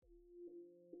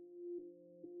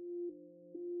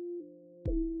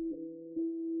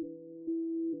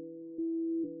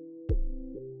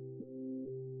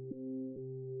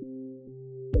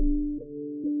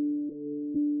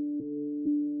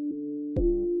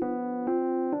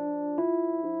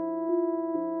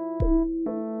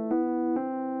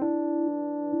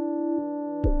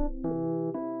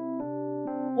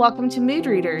Welcome to Mood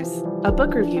Readers, a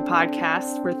book review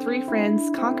podcast where three friends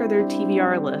conquer their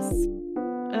TBR lists.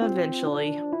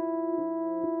 Eventually.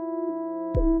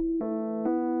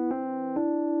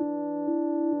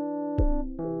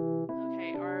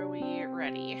 Okay, are we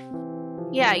ready?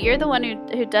 Yeah, you're the one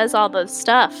who does all the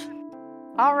stuff.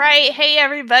 All right, hey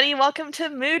everybody, welcome to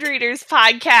Mood Readers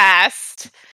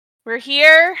podcast. We're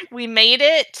here, we made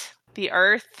it. The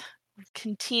Earth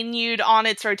continued on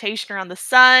its rotation around the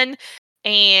sun,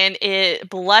 and it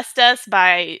blessed us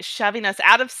by shoving us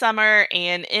out of summer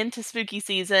and into spooky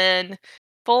season,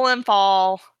 full in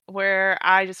fall, where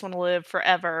I just want to live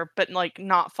forever, but like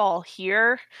not fall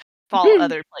here, fall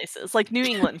other places, like New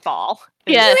England fall.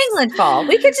 Yes. New England fall.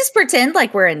 We could just pretend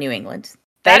like we're in New England.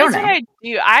 They That don't is know. what I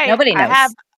do. Nobody I knows.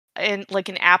 have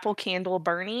an apple candle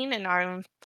burning, and I'm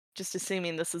just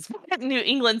assuming this is what New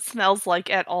England smells like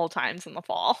at all times in the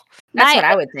fall. That's what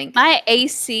I would think. My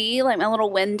AC, like my little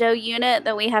window unit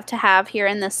that we have to have here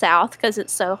in the South because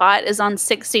it's so hot, is on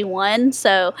 61.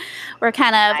 So we're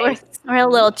kind of Nice. we're a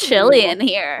little chilly in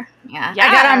here. Yeah. Yeah.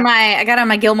 I got on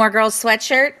my Gilmore Girls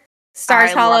sweatshirt.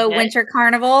 Stars I Hollow love it. Winter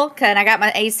Carnival. And I got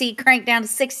my AC cranked down to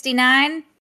 69.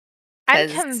 I'm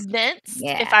 'Cause- convinced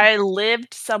yeah. if I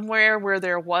lived somewhere where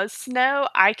there was snow,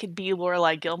 I could be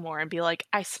Lorelai Gilmore and be like,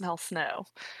 I smell snow.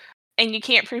 And you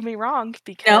can't prove me wrong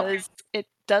because it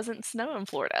doesn't snow in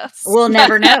Florida. We'll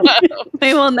never know.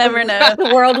 We will never know.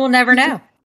 The world will never know.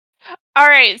 All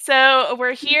right, so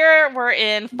we're here. We're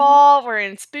in fall. We're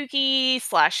in spooky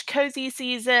 / cozy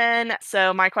season.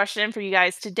 So my question for you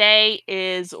guys today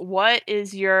is, what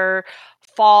is your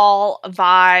fall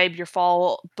vibe, your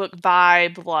fall book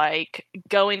vibe, like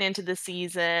going into the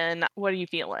season? What are you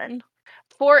feeling?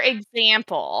 For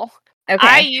example, Okay.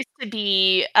 I used to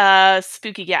be a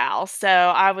spooky gal, so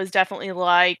I was definitely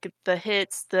like the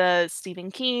hits, the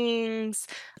Stephen King's,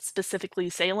 specifically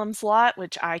Salem's Lot,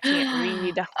 which I can't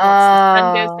read once the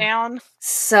sun goes down.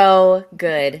 So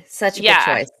good. Such a good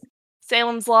choice.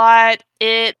 Salem's Lot,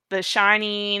 It, The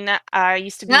Shining. I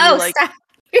used to be No, like, stop.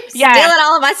 You're Yeah. stealing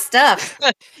all of my stuff.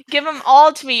 give them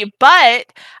all to me. But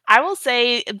I will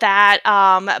say that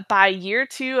by year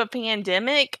 2 of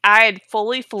pandemic, I had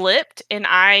fully flipped and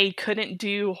I couldn't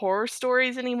do horror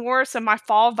stories anymore. So my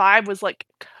fall vibe was like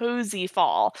cozy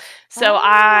fall. So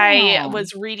I Oh.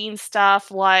 was reading stuff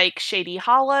like Shady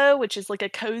Hollow, which is like a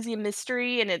cozy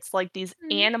mystery, and it's like these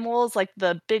animals, like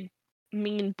the big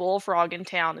mean bullfrog in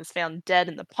town is found dead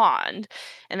in the pond,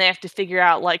 and they have to figure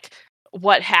out like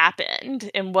what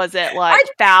happened, and was it like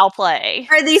foul play?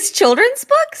 Are these children's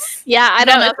books? Yeah, I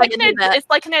don't know it's if I like can do that. it's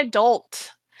like an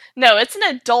adult. No, it's an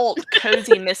adult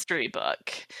cozy mystery book.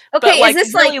 Okay, but like is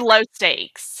this really low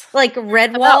stakes. like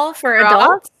Redwall for frogs?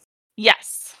 adults?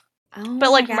 Yes, Oh, but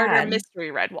like my murder God. mystery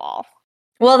Redwall.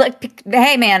 Well,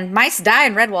 hey man, mice die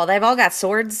in Redwall. They've all got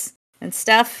swords and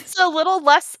stuff. It's a little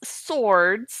less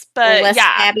swords, A little but less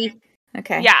yeah. stabby.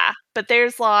 Okay. Yeah, but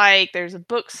there's a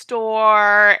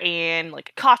bookstore and like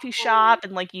a coffee shop,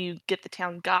 and like you get the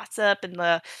town gossip, and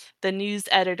the news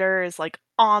editor is like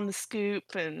on the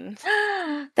scoop, and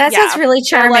That sounds really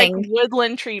they're, like charming.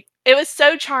 woodland tree. It was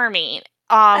so charming.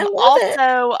 I love it.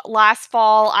 Also, last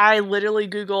fall I literally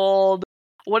Googled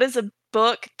what is a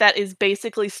book that is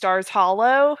basically Stars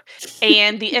Hollow,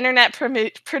 and the internet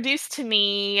produced to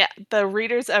me The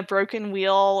Readers of Broken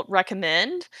Wheel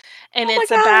recommend, and Oh my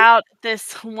it's God. about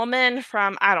this woman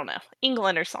from, I don't know,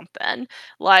 England or something,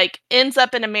 like ends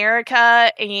up in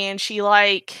America, and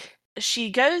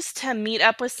she goes to meet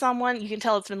up with someone. You can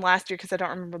tell it's been last year because I don't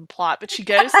remember the plot, but she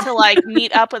goes to like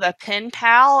meet up with a pen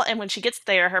pal, and when she gets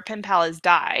there, her pen pal has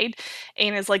died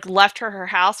and has like left her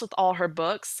house with all her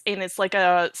books, and it's like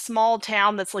a small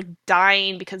town that's like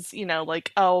dying because, you know,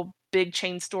 like, oh, big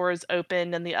chain stores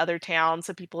opened in the other town,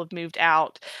 so people have moved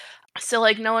out. So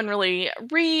like no one really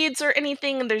reads or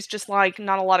anything, and there's just like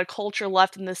not a lot of culture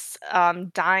left in this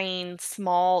dying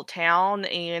small town.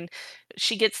 And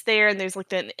she gets there, and there's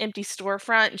like an empty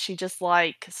storefront, and she just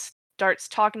like starts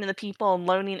talking to the people and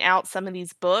loaning out some of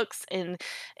these books, and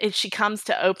she comes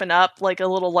to open up like a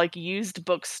little like used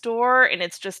bookstore, and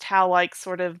it's just how like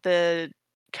sort of the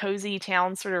cozy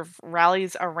town sort of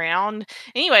rallies around.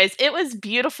 Anyways, it was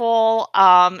beautiful,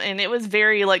 and it was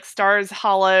very like Stars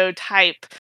Hollow type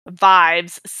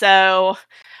vibes. So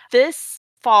this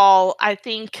fall, I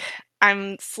think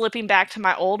I'm slipping back to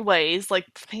my old ways. Like,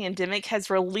 pandemic has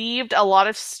relieved a lot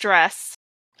of stress.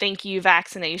 Thank you,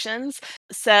 vaccinations.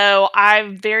 So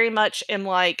I very much am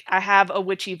like, I have a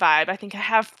witchy vibe. I think I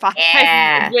have 5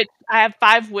 Yeah. I have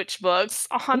 5 witch books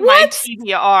on my What?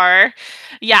 TBR.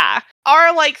 Yeah.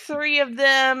 Are like 3 of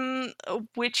them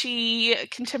witchy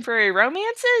contemporary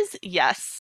romances?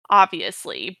 Yes,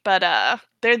 obviously. But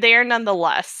they're there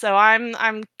nonetheless. So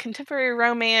I'm contemporary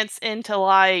romance into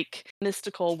like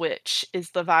mystical witch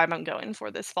is the vibe I'm going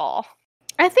for this fall.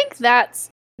 I think that's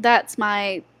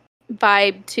my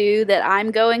vibe too that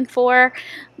I'm going for.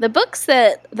 The books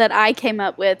that I came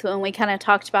up with when we kind of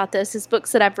talked about this is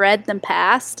books that I've read in the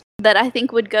past that I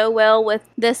think would go well with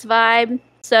this vibe.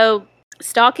 So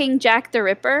Stalking Jack the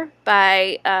Ripper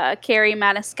by Carrie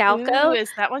Maniscalco. Ooh, is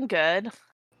that one good?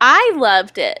 I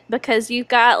loved it because you've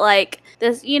got like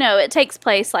this, it takes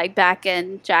place like back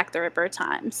in Jack the Ripper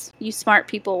times. You smart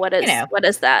people, what is that?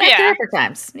 Jack the Ripper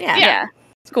times. Yeah. Yeah.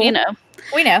 It's cool. We know.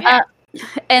 Yeah.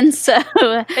 And so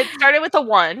it started with a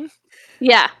 1.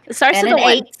 Yeah, it starts and with an a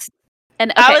 1. 8.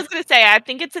 And I was gonna say I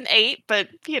think it's an 8, but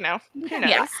who knows?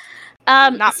 Yeah.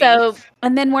 Not me.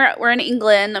 And then we're in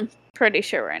England. I'm pretty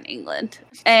sure we're in England,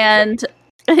 and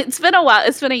it's been a while.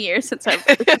 It's been a year since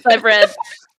I've read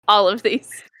all of these.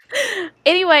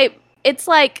 Anyway, it's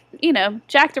like,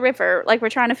 Jack the Ripper. Like, we're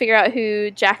trying to figure out who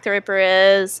Jack the Ripper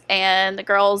is, and the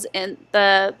girls in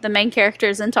the main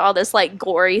character's into all this like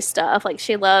gory stuff. Like,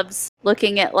 she loves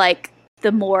looking at like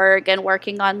the morgue and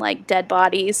working on like dead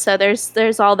bodies. So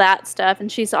there's all that stuff,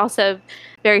 and she's also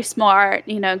very smart.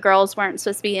 Girls weren't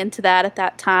supposed to be into that at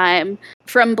that time.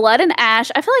 From Blood and Ash,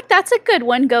 I feel like that's a good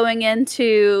one going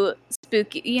into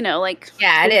spooky, like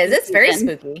yeah, it is. It's very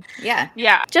spooky.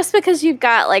 Yeah. Just because you've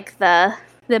got like the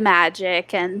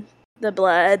magic and the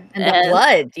blood and the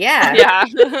blood. Yeah.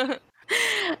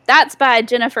 That's by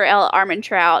Jennifer L.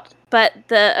 Armentrout. But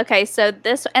so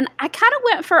this, and I kind of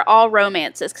went for all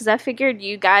romances because I figured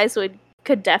you guys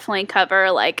could definitely cover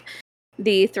like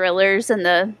the thrillers and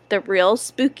the real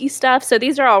spooky stuff. So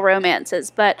these are all romances,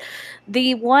 but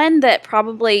the one that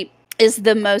probably is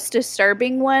the most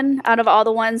disturbing one out of all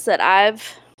the ones that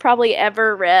I've probably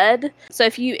ever read. So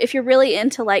if you're really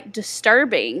into like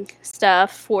disturbing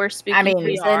stuff for spooky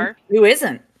reason, who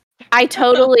isn't? I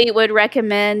totally would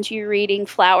recommend you reading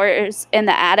Flowers in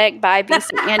the Attic by V.C.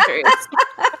 Andrews.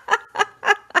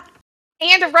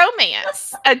 And a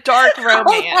romance. A dark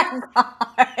romance. Oh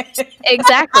my God.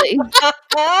 Exactly. Do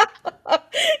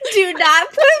not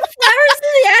put Flowers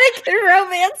in the Attic and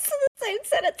romance in the same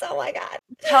sentence. Oh my God.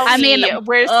 Tell me,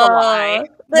 where's the lie?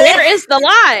 Where is the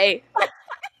lie?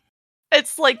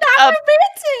 It's like not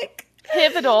romantic.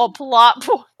 Pivotal plot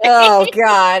point. Oh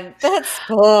God,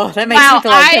 that makes me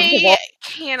feel uncomfortable. I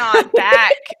cannot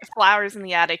back Flowers in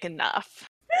the Attic enough.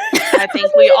 I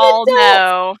think we all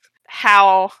know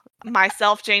how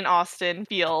myself, Jane Austen,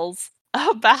 feels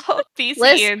about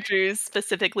V.C. Andrews,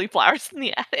 specifically Flowers in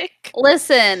the Attic.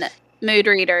 Listen, mood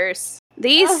readers,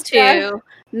 these two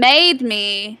made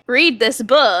me read this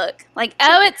book. Like,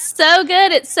 it's so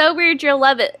good, it's so weird, you'll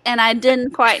love it. And I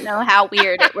didn't quite know how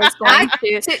weird it was going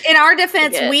to. In our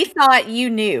defense, we thought you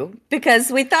knew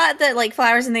because we thought that like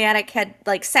Flowers in the Attic had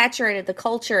like saturated the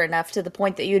culture enough to the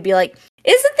point that you would be like,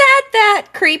 isn't that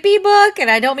creepy book? And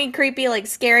I don't mean creepy like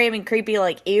scary, I mean creepy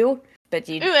like ew. But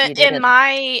you didn't. In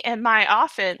my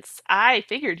offense, I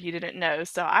figured you didn't know,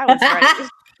 so I was ready.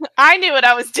 I knew what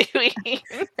I was doing.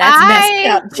 That's messed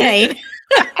up, Jane.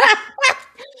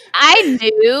 I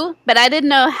knew, but I didn't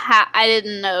know how. I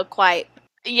didn't know quite.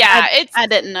 Yeah, I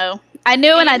didn't know. I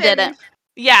knew and I didn't.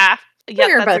 Yeah,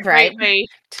 you're that's both a great way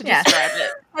to describe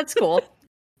it. That's cool.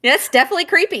 Yeah, it's definitely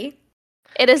creepy.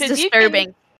 It is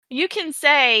disturbing. You can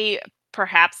say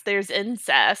perhaps there's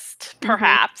incest,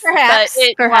 Perhaps. but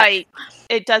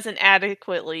it doesn't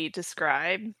adequately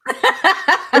describe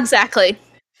exactly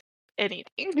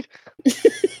anything.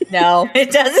 No,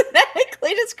 it doesn't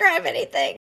adequately describe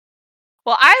anything.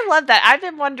 Well, I love that. I've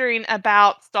been wondering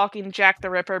about Stalking Jack the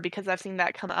Ripper because I've seen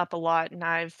that come up a lot, and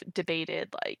I've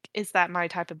debated like, is that my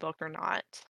type of book or not?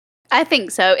 I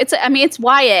think so. It's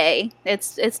YA.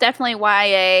 It's definitely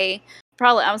YA.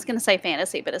 Probably, I was going to say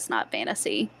fantasy, but it's not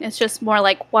fantasy. It's just more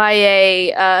like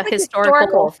YA, like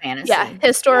historical fantasy. Yeah,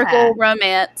 historical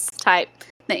romance type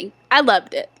thing. I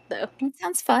loved it, though. It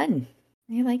sounds fun.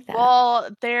 I like that. Well,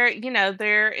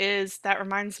 that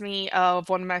reminds me of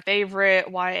one of my favorite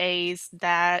YAs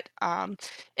that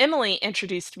Emily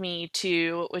introduced me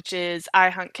to, which is I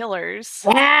Hunt Killers.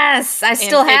 Yes, I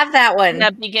still have that one.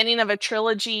 The beginning of a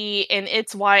trilogy, and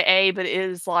it's YA, but it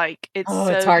is like it's so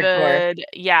it's hardcore. good.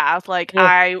 Yeah, like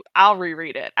I'll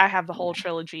reread it. I have the whole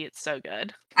trilogy. It's so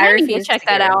good. I refuse to check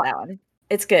that out. That one.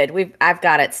 It's good. I've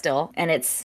got it still, and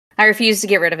I refuse to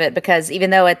get rid of it because even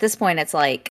though at this point it's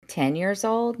like 10 years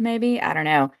old, maybe, I don't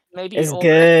know. Maybe it's older.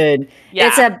 Good.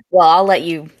 Yeah. I'll let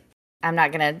you. I'm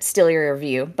not gonna steal your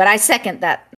review, but I second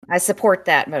that. I support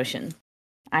that motion.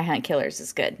 I Hunt Killers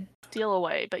is good. Steal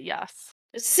away, but yes.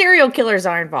 Serial killers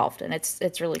are involved, and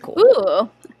it's really cool. Ooh,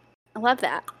 I love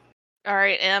that. All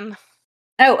right, Em.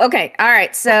 Oh, okay. All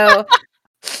right. So, well,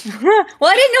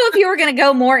 I didn't know if you were going to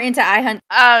go more into I Hunt.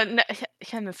 No,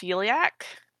 hemophiliac.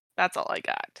 That's all I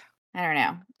got. I don't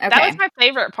know. That was Okay. my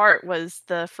favorite part, was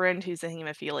the friend who's a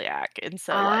hemophiliac, and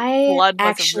so, like, I blood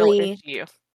was a real actually issue.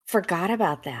 forgot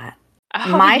about that.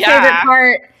 Oh, My favorite yeah.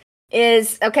 part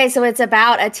is, okay, so it's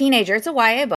about a teenager. It's a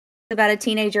YA book. It's about a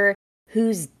teenager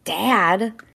whose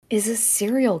dad is a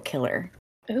serial killer.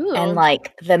 Ooh. And,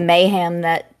 like, the mayhem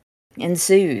that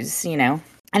ensues, you know.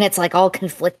 And it's, like, all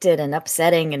conflicted and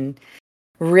upsetting and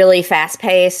really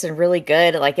fast-paced and really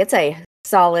good. Like, it's a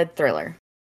solid thriller.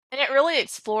 And it really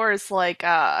explores, like,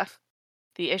 the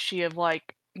issue of, like,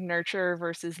 nurture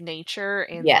versus nature,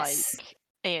 and, Yes. like,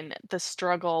 and the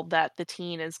struggle that the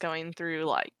teen is going through,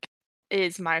 like,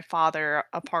 is my father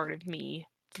a part of me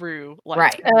through, like,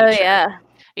 Right. Oh, nature? yeah.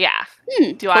 Yeah.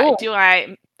 Cool. Do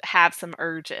I have some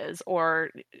urges, or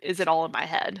is it all in my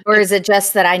head? Or is it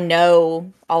just that I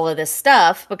know all of this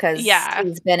stuff because Yeah.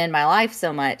 he's been in my life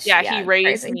so much? Yeah, he it's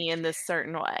raised crazy. me in this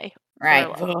certain way. Right.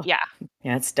 Or, like, Ugh. yeah.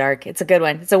 Yeah, it's dark. It's a good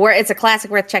one. It's a classic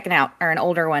worth checking out, or an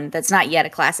older one that's not yet a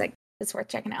classic. It's worth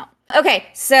checking out. Okay,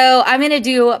 so I'm gonna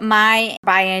do my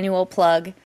biannual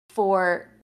plug for.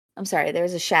 I'm sorry,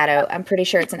 there's a shadow. I'm pretty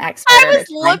sure it's an axe I spider. was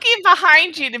looking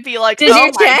behind you to be like, Did oh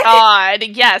you my check? god,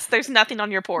 yes, there's nothing on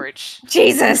your porch.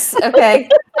 Jesus. Okay.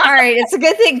 All right. It's a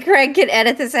good thing Craig can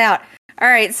edit this out. All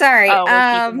right. Sorry. Oh,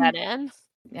 we're keeping that in.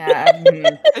 Yeah.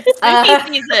 It's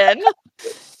spooky season.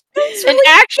 It's An really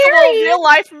actual scary. real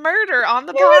life murder on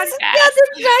the Yeah, that's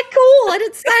podcast. not cool. I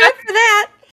didn't sign up for that.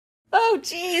 Oh,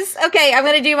 jeez. Okay, I'm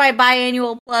going to do my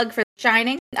biannual plug for The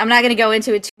Shining. I'm not going to go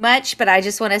into it too much, but I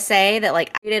just want to say that, like,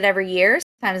 I read it every year,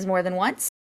 sometimes more than once.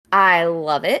 I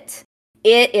love it.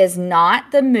 It is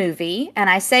not the movie, and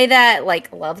I say that,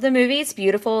 like, love the movie. It's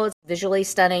beautiful. It's visually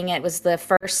stunning. It was the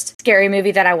first scary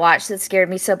movie that I watched that scared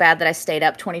me so bad that I stayed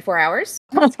up 24 hours.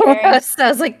 Scary. So I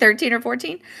was like 13 or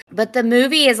 14. But the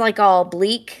movie is, like, all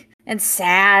bleak and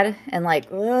sad and, like,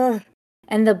 ugh.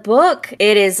 And the book,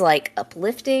 it is, like,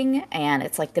 uplifting, and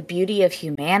it's, like, the beauty of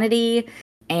humanity,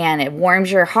 and it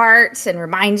warms your heart and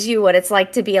reminds you what it's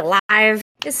like to be alive.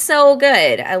 It's so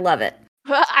good. I love it.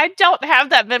 Well, I don't have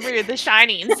that memory of The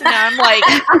Shining, so now I'm like,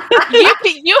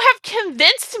 you have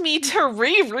convinced me to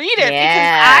reread it,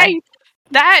 Yeah. because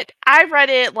I read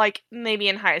it, like, maybe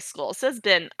in high school, so it's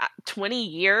been 20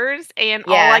 years, and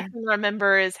all I Yeah. can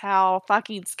remember is how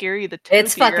fucking scary the topiary.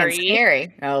 It's fucking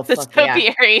scary. Oh, The fuck yeah.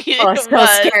 topiary Oh, it's so was.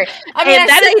 scary. I mean, And I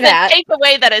that is say that. the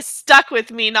takeaway that has stuck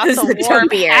with me, not Is the the warm,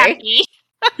 topiary. happy.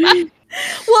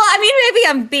 Well, I mean, maybe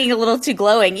I'm being a little too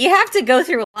glowing. You have to go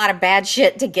through a lot of bad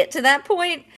shit to get to that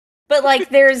point. But, like,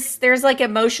 there's like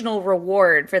emotional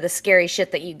reward for the scary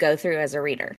shit that you go through as a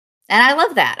reader. And I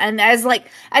love that. And as, like,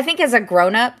 I think as a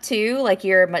grown-up too, like,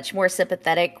 you're much more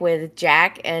sympathetic with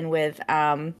Jack and with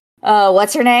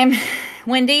what's her name?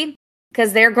 Wendy.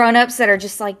 Because they're grown-ups that are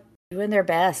just, like, doing their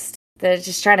best. They're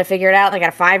just trying to figure it out. They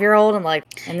got a 5-year-old and, like,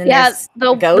 and then there's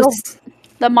ghosts.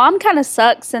 The mom kind of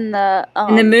sucks in the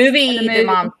movie. The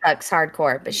mom sucks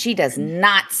hardcore, but she does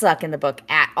not suck in the book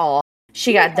at all.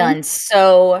 She got done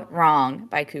so wrong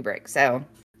by Kubrick. So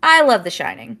I love The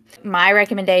Shining. My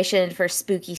recommendation for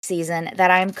spooky season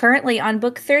that I'm currently on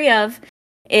book 3 of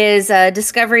is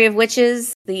Discovery of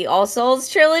Witches, the All Souls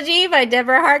trilogy by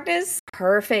Deborah Harkness.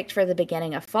 Perfect for the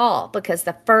beginning of fall because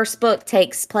the first book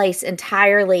takes place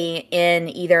entirely in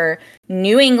either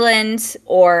New England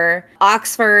or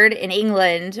Oxford in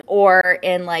England or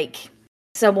in, like,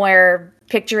 somewhere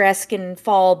picturesque and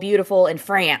fall beautiful in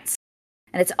France.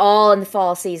 And it's all in the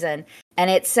fall season. And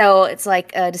it's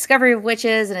like Discovery of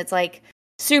Witches, and it's like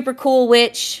super cool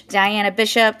witch. Diana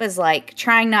Bishop is, like,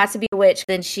 trying not to be a witch.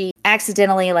 Then she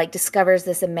accidentally, like, discovers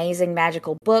this amazing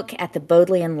magical book at the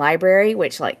Bodleian Library,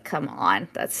 which, like, come on,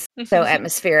 that's so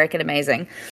atmospheric and amazing.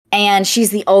 And she's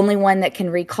the only one that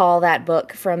can recall that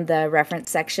book from the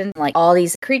reference section. Like, all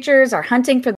these creatures are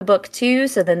hunting for the book too,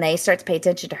 so then they start to pay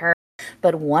attention to her.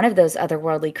 But one of those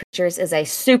otherworldly creatures is a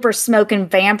super smoking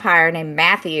vampire named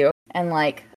Matthew. And,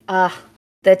 like,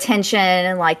 the tension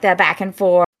and, like, the back and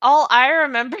forth. All I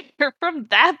remember from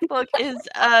that book is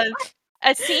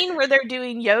a scene where they're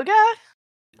doing yoga.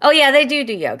 Oh, yeah, they do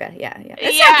yoga. Yeah.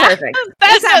 It's Yeah, not perfect.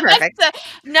 It's not perfect.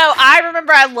 No, I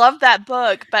remember I loved that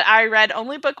book, but I read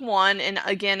only book 1, and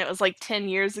again, it was like 10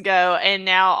 years ago, and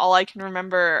now all I can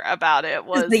remember about it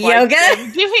was the like, yoga?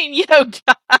 them doing yoga.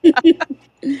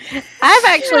 I've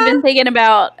actually been thinking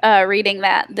about reading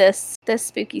that this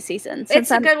spooky season. It's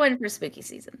a good one for spooky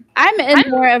season. I'm in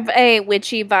more of a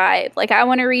witchy vibe. Like, I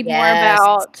want to read more Yes.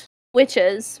 about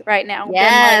witches right now.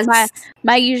 Yes. Than like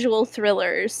my usual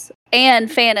thrillers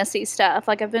and fantasy stuff.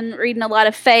 Like I've been reading a lot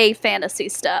of fae fantasy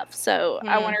stuff, so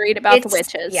I want to read about the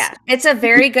witches. Yeah, it's a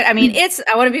very good. I mean,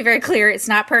 I want to be very clear. It's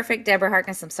not perfect, Deborah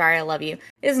Harkness. I'm sorry, I love you.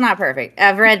 It's not perfect.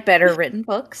 I've read better written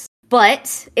books,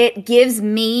 but it gives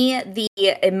me the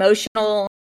emotional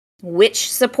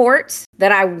witch support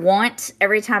that I want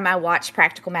every time I watch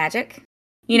Practical Magic.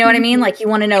 You know what I mean? Like, you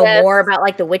want to know more about,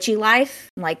 like, the witchy life,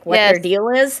 like, what their deal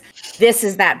is. This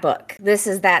is that book. This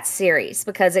is that series,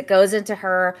 because it goes into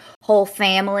her whole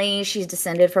family. She's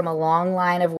descended from a long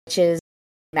line of witches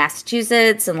in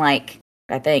Massachusetts and, like,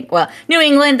 I think, well, New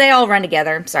England. They all run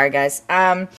together. I'm sorry, guys.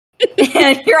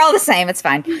 You're all the same. It's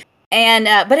fine. And,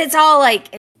 but it's all,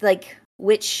 like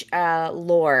witch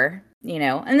lore, you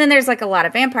know. And then there's, like, a lot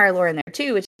of vampire lore in there,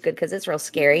 too, which is good because it's real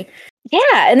scary.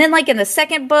 Yeah, and then, like, in the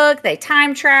second book, they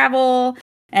time travel,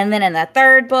 and then in the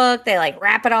third book, they, like,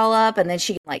 wrap it all up, and then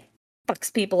she, like,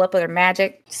 fucks people up with her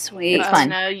magic. Sweet. It's fun.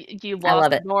 No, you I love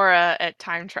lost it. Nora at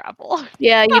time travel.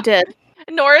 Yeah, you did.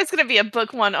 Nora's going to be a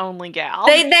book one only gal.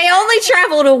 They only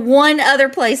travel to one other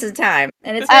place in time,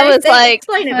 and it's I was like,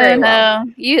 explain it very well.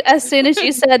 You, as soon as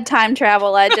you said time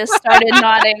travel, I just started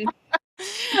nodding.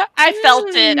 I felt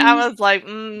it. I was like,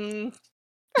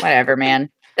 Whatever,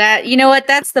 man. That, you know what?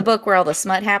 That's the book where all the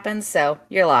smut happens, so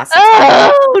you're lost.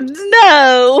 Oh,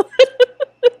 no.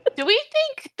 Do we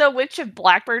think The Witch of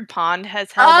Blackbird Pond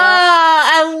has held up?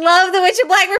 I love The Witch of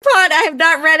Blackbird Pond. I have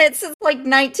not read it since, like,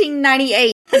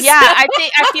 1998. Yeah, I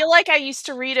feel like I used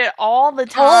to read it all the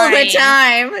time. All the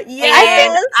time.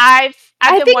 Yes.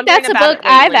 I think that's a book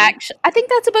I think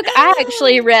that's a book I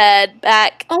actually read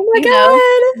back. Oh my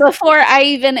God. Before I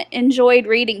even enjoyed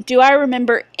reading. Do I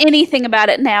remember anything about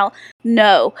it now?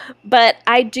 No, but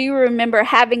I do remember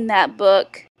having that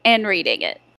book and reading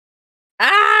it.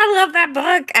 I love that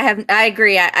book. I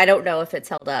agree. I don't know if it's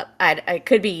held up. I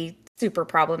could be super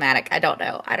problematic. I don't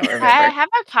know. I don't remember. I have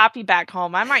a copy back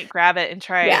home. I might grab it and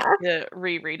try to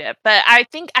reread it. But I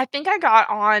think I got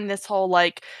on this whole,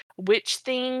 like, witch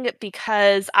thing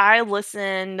because I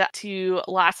listened to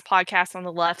last podcast on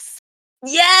the left's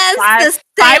the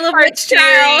Salem Witch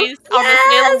Trials. On the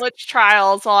Salem Witch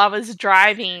Trials while I was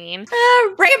driving.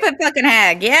 Rampant fucking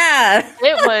hag, yeah.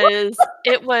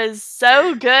 It was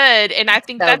so good, and I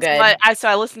think So that's good. what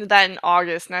I listened to that in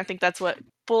August, and I think that's what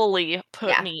fully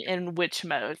put me in witch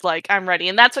mode. Like, I'm ready,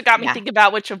 and that's what got me thinking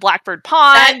about Witch of Blackbird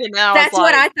Pond. That's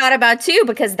what I thought about too,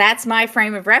 because that's my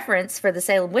frame of reference for the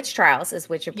Salem Witch Trials is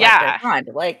Witch of Blackbird Pond.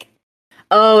 Like,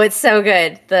 oh, it's so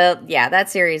good. That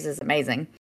series is amazing.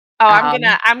 Oh,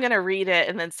 I'm gonna read it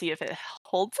and then see if it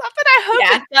holds up, and I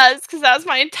hope it does, because that was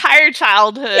my entire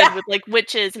childhood with, like,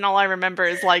 witches, and all I remember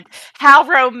is, like, how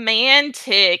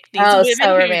romantic these women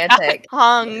so romantic. got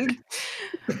hung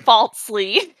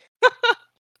falsely.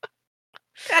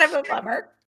 Kind of a bummer.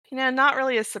 You know, not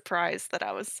really a surprise that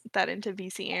I was that into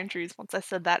VC Andrews once I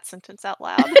said that sentence out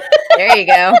loud. There you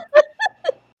go.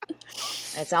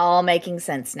 It's all making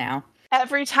sense now.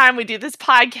 Every time we do this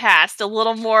podcast, a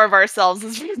little more of ourselves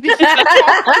is revealed.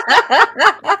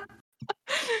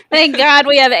 Thank God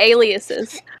we have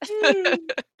aliases.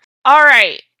 All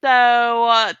right.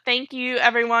 So thank you,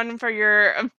 everyone, for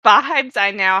your vibes.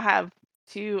 I now have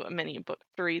too many books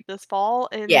to read this fall,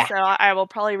 and so I will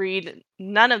probably read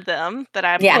none of them that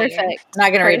I've perfect. Not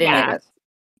going to read any of it.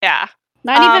 Yeah.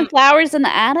 Not even Flowers in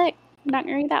the Attic? I'm not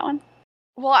going to read that one.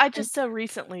 Well, I just so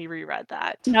recently reread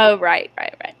that. Oh, right.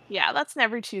 Yeah, that's an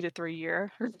every 2 to 3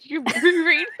 year you reread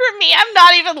for me. I'm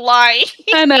not even lying.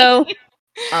 I know.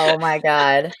 Oh my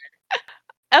God.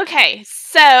 Okay,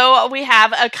 so we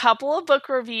have a couple of book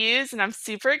reviews, and I'm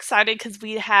super excited because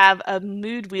we have a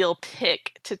mood wheel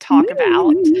pick to talk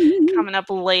about coming up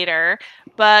later.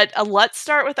 But let's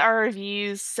start with our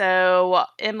reviews. So,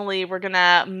 Emily, we're going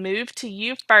to move to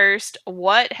you first.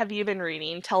 What have you been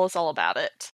reading? Tell us all about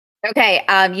it. Okay,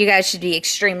 you guys should be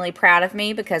extremely proud of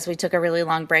me because we took a really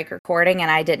long break recording and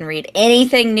I didn't read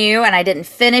anything new and I didn't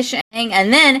finish anything.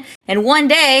 And then in one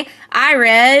day, I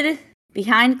read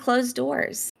Behind Closed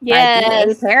Doors by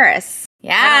B.A. Paris.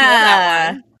 Yeah. I don't know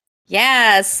that one.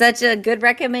 Yeah, such a good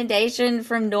recommendation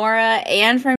from Nora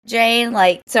and from Jane.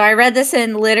 Like, so I read this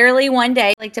in literally one day.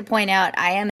 I like to point out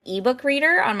I am an ebook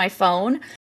reader on my phone.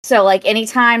 So, like,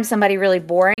 anytime somebody really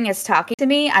boring is talking to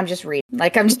me, I'm just reading.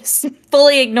 Like, I'm just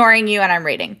fully ignoring you and I'm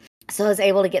reading. So I was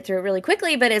able to get through it really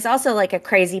quickly, but it's also like a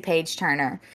crazy page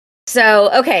turner.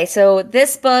 So, okay, so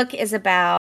this book is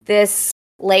about this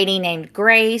lady named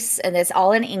Grace, and it's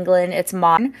all in England. It's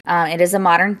modern. It is a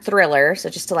modern thriller,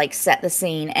 so just to, like, set the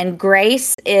scene. And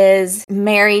Grace is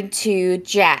married to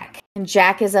Jack. And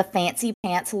Jack is a fancy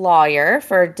pants lawyer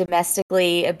for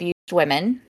domestically abused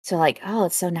women. So like, oh,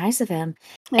 it's so nice of him.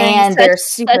 Yeah, And they're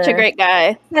super such a great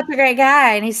guy. Such a great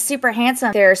guy, and he's super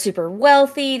handsome. They're super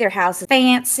wealthy. Their house is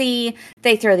fancy.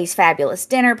 They throw these fabulous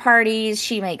dinner parties.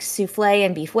 She makes souffle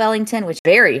and beef Wellington, which is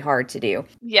very hard to do.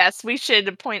 Yes, we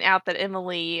should point out that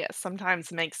Emily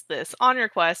sometimes makes this on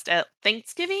request at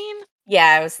Thanksgiving.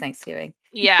 Yeah, it was Thanksgiving.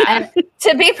 Yeah. And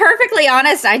to be perfectly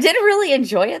honest, I didn't really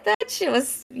enjoy it that much. It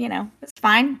was, it's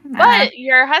fine. But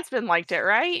your husband liked it,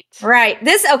 right? Right.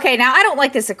 Okay, now I don't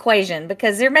like this equation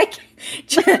because they're making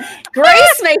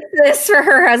Grace makes this for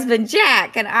her husband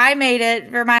Jack, and I made it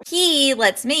for he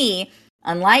lets me,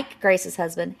 unlike Grace's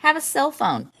husband, have a cell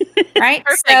phone. Right?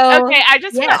 Perfect. So, okay, I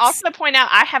just want to also point out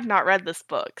I have not read this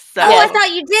book. So I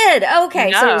thought you did.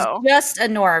 Okay, so it No. was just a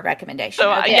Nora recommendation.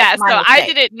 So Okay, yeah, my so I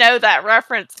mistake. didn't know that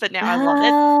reference, but now I love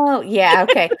it. Oh, yeah,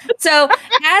 okay. So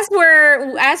as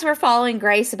we're following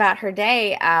Grace about her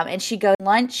day, and she goes to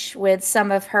lunch with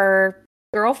some of her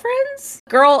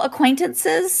girl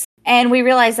acquaintances, and we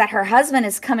realize that her husband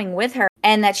is coming with her,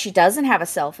 and that she doesn't have a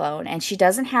cell phone, and she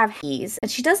doesn't have keys,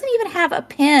 and she doesn't even have a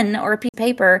pen or a piece of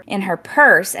paper in her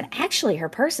purse, and actually her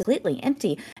purse is completely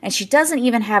empty, and she doesn't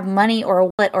even have money or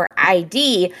wallet or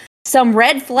ID. Some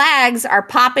red flags are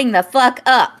popping the fuck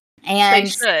up. And They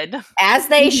should. as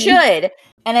they should.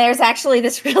 And there's actually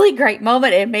this really great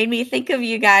moment. It made me think of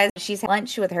you guys. She's had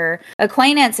lunch with her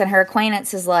acquaintance, and her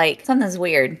acquaintance is like, something's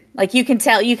weird. Like, you can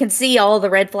see all the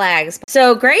red flags.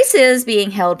 So Grace is being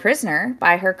held prisoner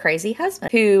by her crazy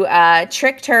husband, who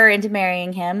tricked her into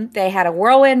marrying him. They had a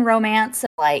whirlwind romance of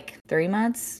like 3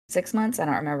 months, 6 months, I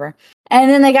don't remember. And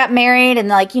then they got married, and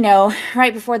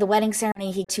right before the wedding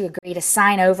ceremony, he to agree to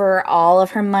sign over all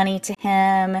of her money to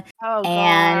him,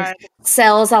 and God.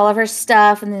 sells all of her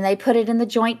stuff, and then they put it in the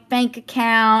joint bank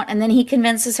account, and then he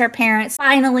convinces her parents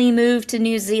finally move to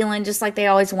New Zealand, just like they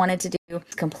always wanted to do,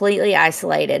 completely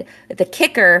isolated. But the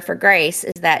kicker for Grace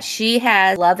is that she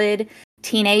has beloved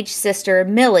teenage sister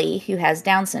Millie, who has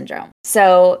Down syndrome.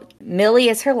 So Millie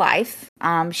is her life.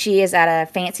 She is at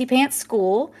a fancy pants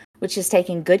school, which is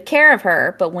taking good care of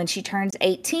her. But when she turns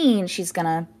 18, she's going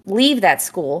to leave that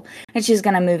school, and she's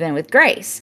going to move in with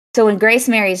Grace. So when Grace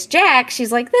marries Jack,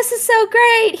 she's like, this is so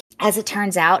great. As it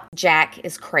turns out, Jack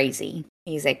is crazy.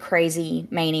 He's a crazy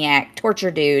maniac, torture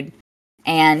dude.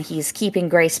 And he's keeping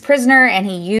Grace prisoner, and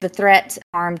he used the threat to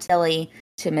harm Tilly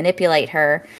to manipulate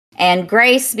her. And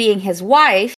Grace, being his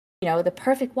wife, the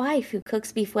perfect wife who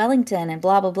cooks beef Wellington and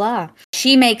blah, blah, blah,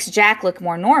 she makes Jack look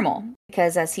more normal.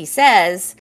 Because as he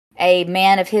says, a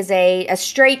man of his age, a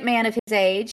straight man of his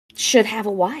age, should have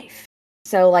a wife.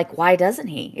 So, why doesn't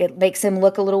he? It makes him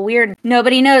look a little weird.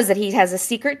 Nobody knows that he has a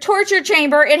secret torture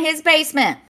chamber in his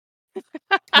basement.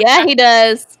 Yeah, he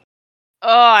does. Oh,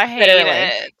 I hate Literally.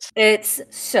 it. It's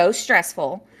so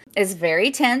stressful. It's very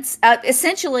tense.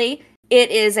 Essentially,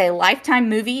 it is a Lifetime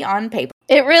movie on paper.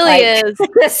 It really is.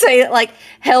 Say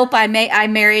help! I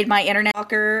married my internet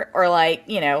stalker, or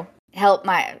help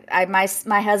my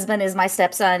husband is my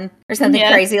stepson, or something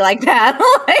crazy like that.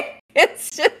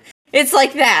 It's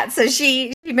like that. So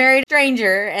she married a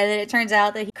stranger, and then it turns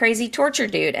out that he's a crazy torture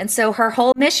dude. And so her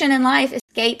whole mission in life is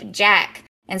escape Jack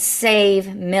and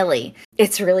save Millie.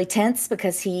 It's really tense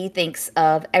because he thinks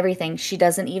of everything. She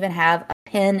doesn't even have a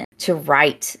pen to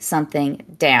write something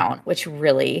down, which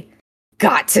really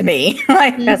got to me.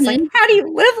 That's how do you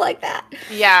live like that?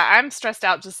 Yeah, I'm stressed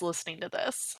out just listening to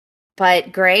this.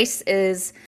 But Grace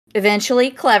is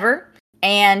eventually clever,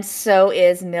 and so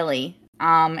is Millie.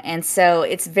 And so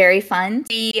it's very fun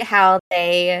to see how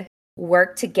they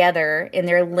work together in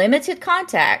their limited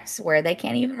contacts, where they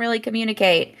can't even really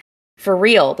communicate for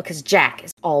real because Jack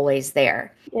is always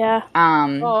there. Yeah.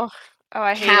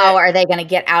 I hate how it. are they going to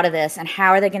get out of this, and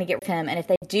how are they going to get with him? And if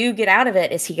they do get out of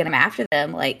it, is he going to come after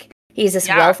them? He's this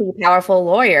wealthy, powerful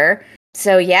lawyer.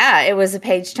 So yeah, it was a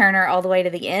page turner all the way to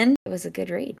the end. It was a good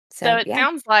read. So it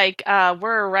sounds like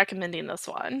we're recommending this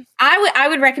one. I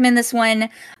would recommend this one.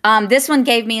 This one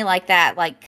gave me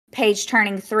that page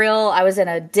turning thrill. I was in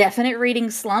a definite reading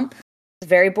slump. I was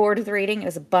very bored with reading. It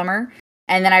was a bummer.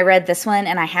 And then I read this one,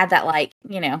 and I had that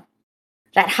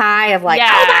that high of oh my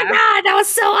God, that was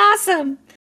so awesome.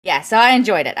 Yeah, so I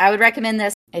enjoyed it. I would recommend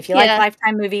this. If you like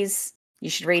Lifetime movies, you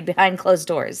should read Behind Closed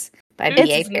Doors by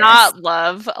B.A. Paris. Not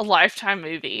love a Lifetime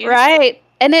movie. Right.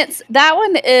 And it's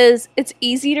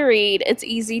easy to read. It's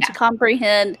easy to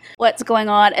comprehend what's going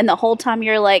on. And the whole time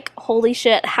you're like, holy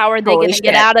shit, how are they going to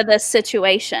get out of this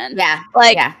situation? Yeah.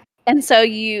 And so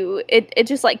it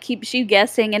just keeps you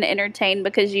guessing and entertained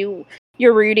because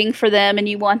you're rooting for them and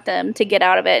you want them to get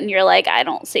out of it. And you're like, I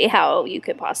don't see how you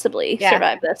could possibly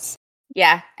survive this.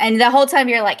 Yeah. And the whole time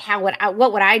you're like,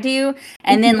 what would I do?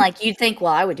 And then like you'd think,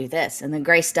 well, I would do this. And then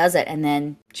Grace does it. And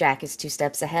then Jack is 2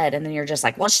 steps ahead. And then you're just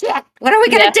like, well, shit, what are we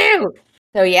going to do?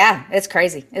 So yeah, it's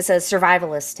crazy. It's a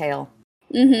survivalist tale,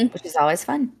 which is always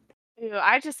fun. Ew,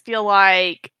 I just feel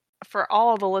like for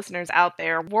all the listeners out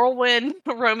there, whirlwind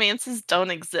romances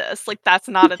don't exist. Like that's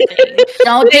not a thing.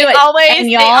 Don't do it. And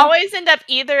They y'all, always end up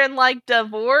either in like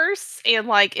divorce and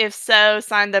like if so,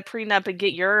 sign the prenup and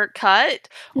get your cut,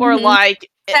 or like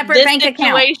separate bank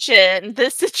account.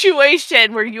 This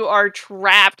situation where you are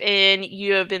trapped and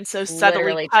you have been so subtly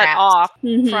Literally cut trapped. off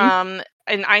from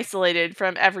and isolated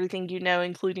from everything you know,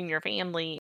 including your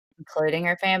family. Including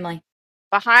her family.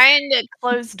 Behind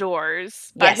closed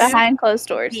doors. Yes. Behind closed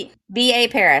doors. B.A.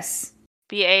 Paris.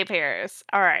 B.A. Paris.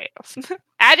 All right.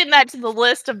 Adding that to the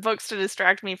list of books to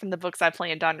distract me from the books I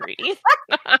planned on reading.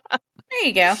 There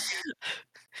you go.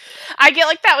 I get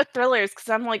like that with thrillers because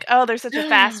I'm like, oh, they're such a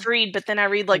fast read, but then I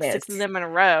read like It 6 of is. them in a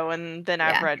row and then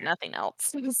I've Yeah. read nothing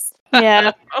else.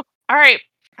 Yeah. All right.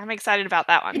 I'm excited about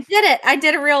that one. I did it. I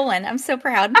did a real one. I'm so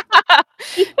proud.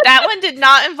 That one did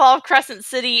not involve Crescent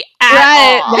City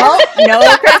at all. Well,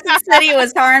 no Crescent City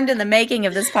was harmed in the making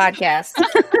of this podcast.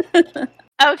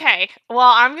 Okay,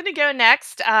 well, I'm going to go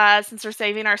next since we're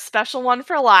saving our special one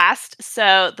for last.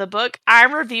 So, the book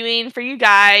I'm reviewing for you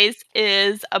guys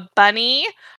is A Bunny,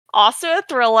 also a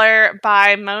thriller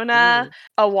by Mona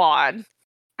Awad.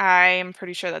 I'm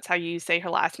pretty sure that's how you say her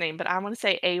last name, but I want to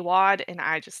say Awad, and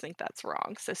I just think that's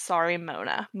wrong. So, sorry,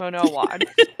 Mona Awad.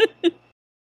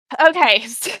 Okay,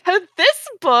 so this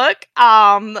book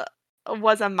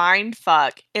was a mind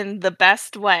fuck in the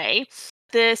best way.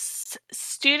 This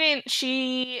student,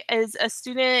 she is a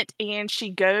student and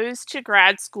she goes to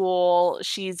grad school.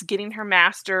 She's getting her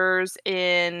master's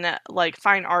in like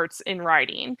fine arts in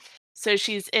writing. So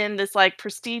she's in this like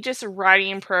prestigious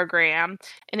writing program,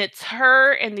 and it's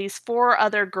her and these 4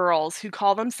 other girls who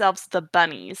call themselves the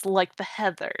Bunnies, like the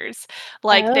Heathers.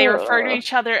 Like they refer to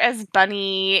each other as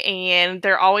Bunny, and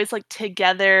they're always like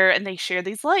together, and they share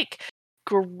these like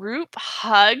group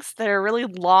hugs that are really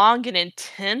long and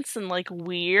intense and like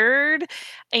weird,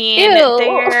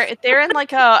 and they're in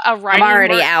like a writing I'm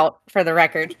already out for the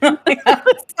record.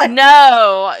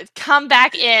 No, come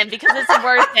back in because it's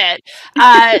worth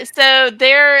it. So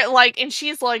they're like, and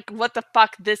she's like, "What the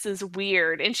fuck? This is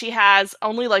weird." And she has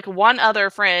only like one other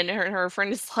friend. Her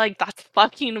friend is like, "That's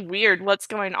fucking weird. What's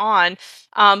going on?"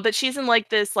 But she's in like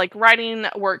this like writing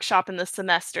workshop in the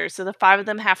semester, so the 5 of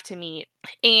them have to meet.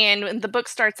 And when the book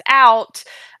starts out,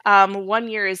 1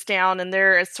 year is down, and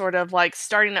they're sort of like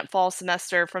starting up fall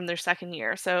semester from their 2nd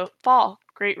year. So fall,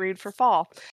 great read for fall.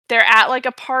 They're at like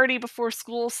a party before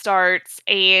school starts,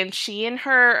 and she and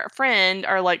her friend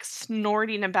are like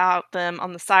snorting about them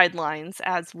on the sidelines,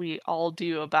 as we all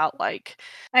do about like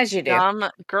As you do. dumb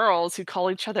girls who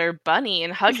call each other Bunny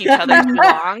and hug each other too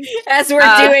long. As we're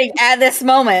doing at this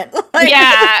moment.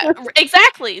 Yeah,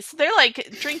 exactly. So they're like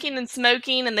drinking and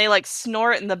smoking, and they like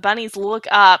snort, and the bunnies look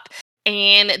up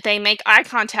and they make eye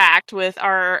contact with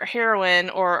our heroine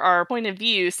or our point of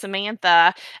view,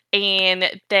 Samantha,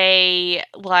 and they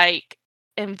like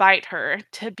invite her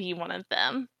to be one of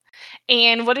them.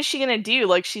 And what is she gonna do?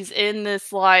 Like, she's in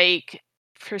this like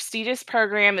prestigious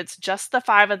program. It's just the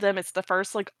 5 of them. It's the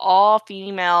first like all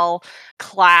female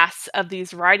class of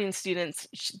these writing students.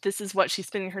 This is what she's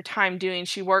spending her time doing.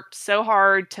 She worked so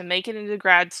hard to make it into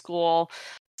grad school.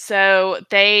 So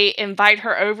they invite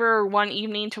her over one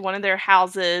evening to one of their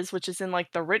houses, which is in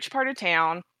like the rich part of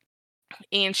town.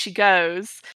 And she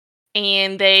goes,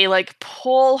 and they like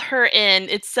pull her in.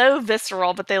 It's so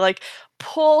visceral, but they like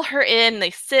pull her in, they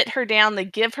sit her down, they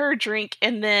give her a drink,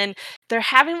 and then they're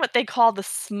having what they call the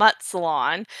smut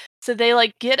salon. So they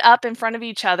like get up in front of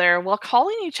each other while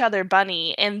calling each other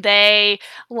Bunny, and they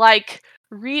like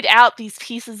read out these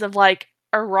pieces of like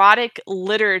erotic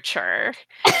literature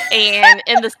and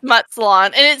in the smut salon,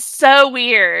 and it's so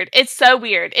weird. It's so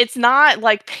weird. It's not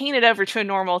like painted over to a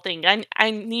normal thing.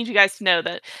 I need you guys to know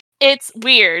that it's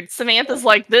weird. Samantha's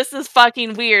like, this is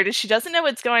fucking weird. And she doesn't know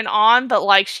what's going on, but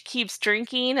like she keeps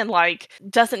drinking and like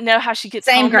doesn't know how she gets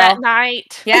home that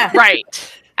night. Yeah.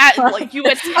 Right. Like you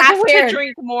would have to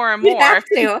drink more and more. You have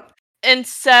to. And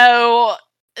so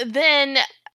then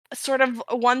sort of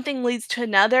one thing leads to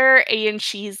another, and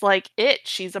she's like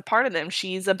she's a part of them.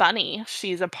 She's a bunny.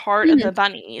 She's a part of the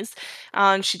bunnies.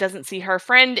 She doesn't see her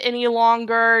friend any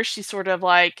longer. She sort of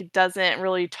like doesn't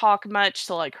really talk much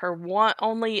to like her one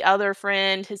only other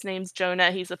friend. His name's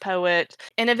Jonah. He's a poet.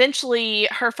 And eventually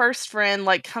her first friend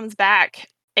like comes back,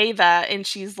 Ava, and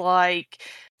she's like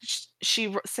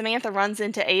Samantha runs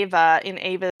into Ava, and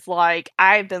Ava's like,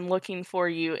 "I've been looking for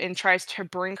you," and tries to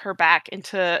bring her back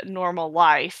into normal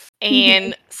life.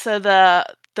 And so the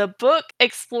book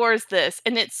explores this,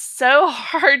 and it's so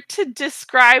hard to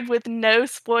describe with no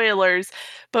spoilers.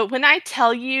 But when I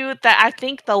tell you that I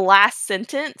think the last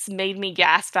sentence made me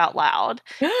gasp out loud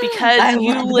because I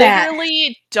you love that.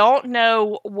 literally don't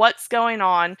know what's going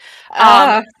on.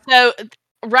 Uh, So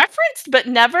referenced but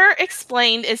never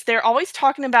explained is they're always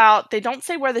talking about, they don't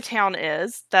say where the town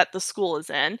is that the school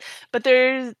is in, but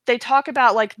they talk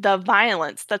about like the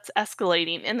violence that's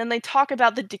escalating, and then they talk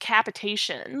about the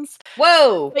decapitations,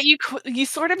 whoa. but you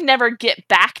sort of never get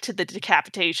back to the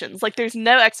decapitations. Like, there's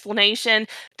no explanation,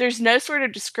 there's no sort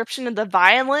of description of the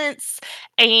violence,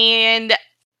 and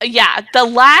yeah, the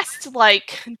last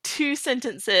like two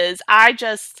sentences,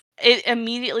 it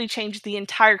immediately changed the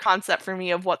entire concept for me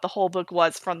of what the whole book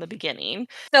was from the beginning.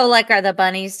 So, like, are the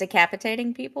bunnies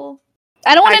decapitating people?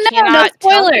 I don't want I to know. No cannot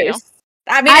tell you. spoilers.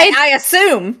 I mean, I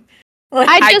assume. Like,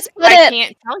 I just put I it.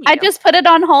 can't tell you. I just put it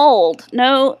on hold.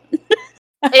 No,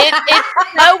 It's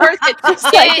so worth it. just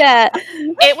like that.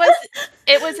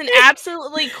 It was an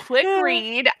absolutely quick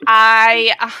read.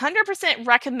 I 100%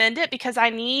 recommend it because I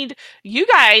need you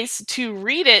guys to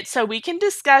read it so we can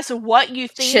discuss what you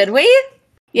think. should we?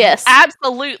 Yes,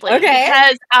 Absolutely. Okay.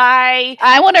 Because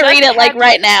I want to just read it like had-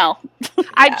 right now.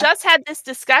 I Yeah. just had this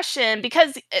discussion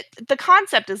because the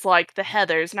concept is like the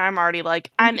Heathers, and I'm already like,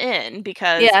 I'm in,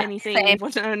 because Yeah, anything same.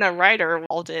 Winona Ryder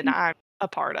involved in, I'm a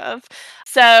part of.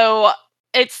 So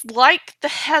it's like the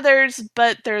Heathers,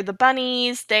 but they're the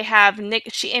bunnies. They have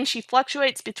she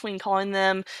fluctuates between calling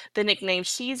them the nickname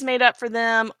she's made up for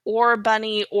them, or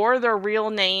bunny, or their real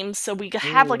names. So we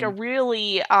have like a Ooh.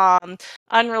 really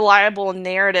unreliable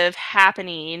narrative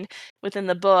happening within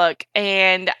the book.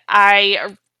 And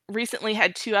I recently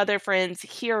had two other friends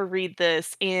here read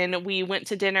this, and we went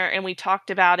to dinner and we talked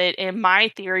about it, and my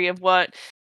theory of what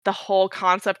the whole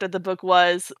concept of the book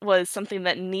was something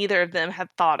that neither of them had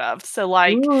thought of. So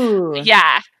like, Ooh.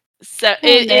 yeah. So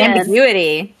Oh, man.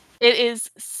 Ambiguity. it is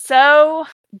so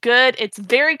good. It's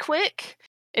very quick.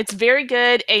 It's very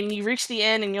good, and you reach the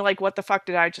end and you're like, what the fuck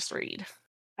did I just read?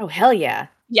 Oh, hell yeah.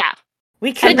 Yeah.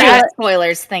 We could do do a it.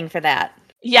 spoilers thing for that.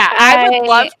 Yeah, I would I-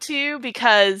 love to,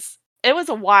 because it was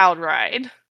a wild ride.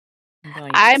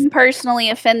 Nice. I'm personally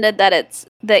offended that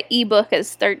the ebook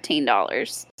is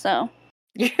 $13. So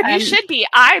You I'm should be.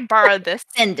 I borrowed this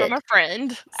Offended. from a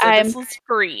friend, so I'm this was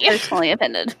free. personally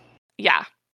offended. Yeah.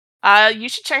 You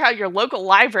should check out your local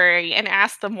library and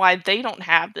ask them why they don't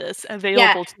have this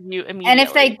available to you immediately. And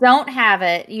if they don't have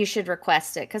it, you should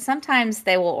request it, because sometimes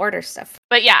they will order stuff.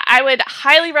 But yeah, I would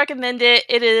highly recommend it.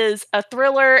 It is a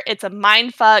thriller, it's a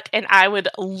mindfuck, and I would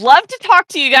love to talk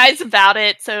to you guys about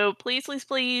it. So please, please,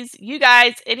 please, you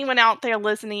guys, anyone out there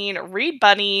listening, read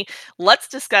Bunny. Let's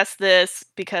discuss this,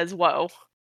 because whoa.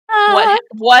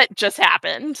 What just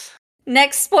happened?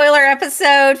 Next spoiler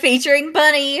episode featuring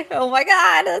Bunny. Oh my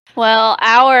god. Well,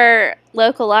 our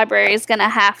local library is gonna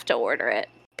have to order it.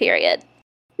 Period.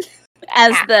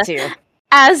 As Have the to.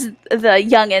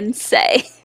 youngins say.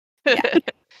 Period.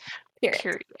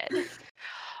 Period.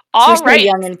 All You're so right.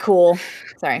 young and cool.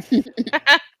 Sorry.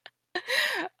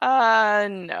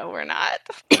 No, we're not.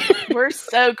 We're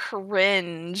so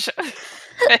cringe.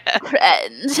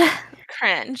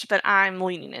 Cringe, but I'm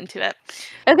leaning into it.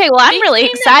 Okay, well, I'm really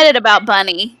Speaking- excited about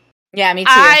Bunny. Yeah, me too.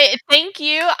 I thank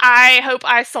you. I hope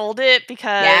I sold it,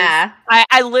 because yeah.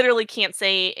 I literally can't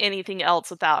say anything else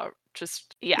without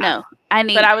just No, I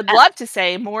need. But I would love to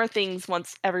say more things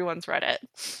once everyone's read it.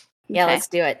 Yeah, Okay. let's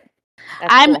do it.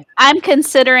 That's cool. I'm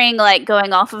considering like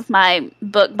going off of my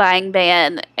book buying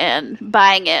ban and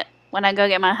buying it when I go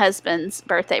get my husband's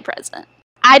birthday present.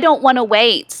 I don't want to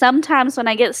wait. Sometimes when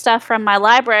I get stuff from my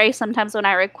library, sometimes when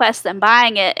I request them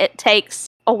buying it, it takes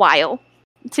a while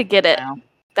to get it Wow.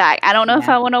 back. I don't know if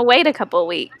Yeah. I want to wait a couple of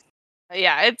weeks.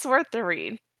 Yeah, it's worth the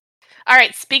read. All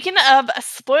right, speaking of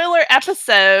spoiler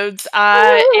episodes,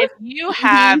 if you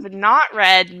have not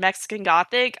read Mexican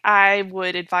Gothic, I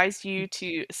would advise you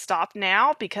to stop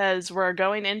now, because we're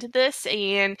going into this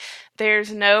and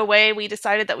there's no way we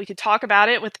decided that we could talk about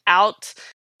it without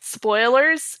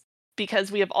spoilers,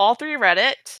 because we have all three read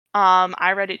it.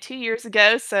 I read it 2 years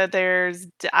ago, so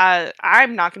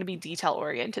I'm not going to be detail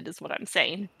oriented is what I'm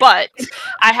saying, but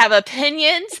I have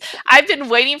opinions. I've been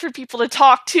waiting for people to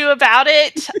talk to about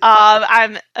it.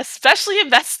 I'm especially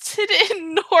invested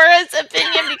in Nora's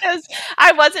opinion, because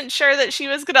I wasn't sure that she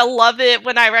was going to love it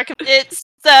when I recommended it.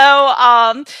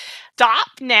 So stop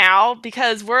now,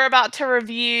 because we're about to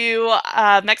review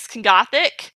Mexican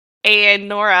Gothic. And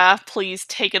Nora, please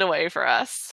take it away for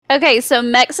us. Okay, so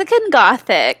Mexican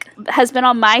Gothic has been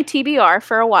on my TBR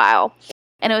for a while,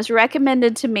 and it was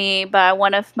recommended to me by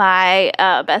one of my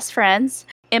best friends.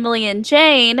 Emily and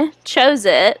Jane chose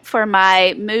it for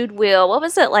my mood wheel. What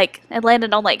was it like? It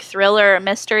landed on like thriller or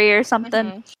mystery or something.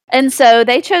 Mm-hmm. And so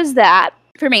they chose that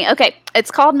for me. Okay, it's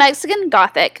called Mexican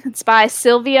Gothic. It's by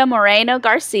Silvia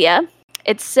Moreno-Garcia.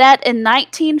 It's set in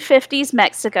 1950s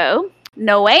Mexico.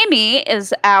 Noemi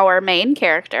is our main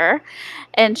character,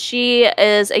 and she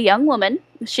is a young woman.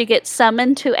 She gets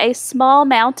summoned to a small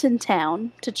mountain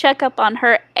town to check up on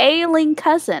her ailing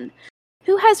cousin,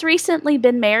 who has recently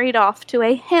been married off to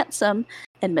a handsome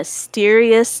and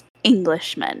mysterious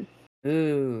Englishman.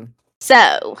 Ooh.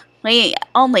 So, we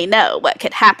only know what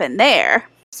could happen there.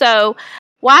 So,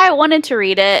 why I wanted to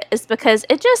read it is because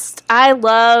I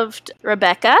loved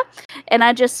Rebecca, and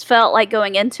I just felt like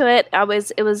going into it,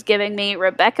 it was giving me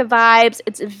Rebecca vibes.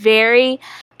 It's very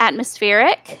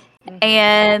atmospheric.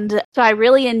 And so I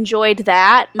really enjoyed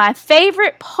that. My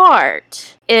favorite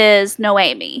part is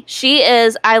Noemi.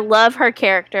 I love her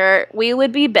character. We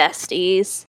would be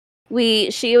besties.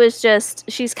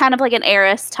 She's kind of like an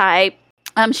heiress type.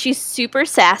 She's super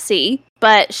sassy,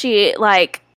 but she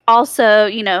also,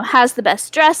 has the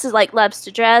best dresses, loves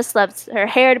to dress, loves her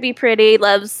hair to be pretty,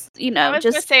 loves, I was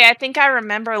gonna say, I think I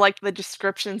remember the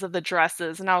descriptions of the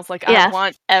dresses, and I was like, Yeah. I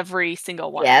want every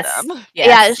single one Yes. of them.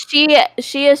 Yes. Yeah,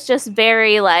 she is just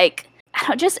very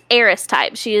just heiress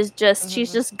type. She's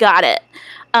just got it.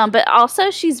 But also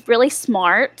she's really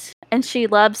smart and she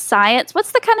loves science.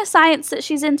 What's the kind of science that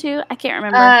she's into? I can't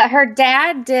remember. Her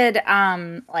dad did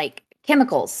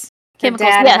chemicals. Her Chemicals,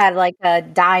 dad yes. had a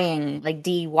dyeing,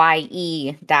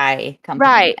 DYE dye company.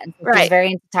 Right, And so right. She's very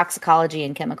into toxicology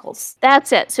and chemicals.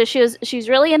 That's it. So she's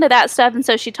really into that stuff, and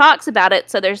so she talks about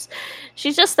it. So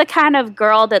she's just the kind of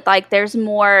girl that there's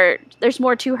more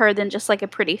to her than just a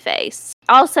pretty face.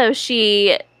 Also,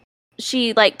 she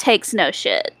takes no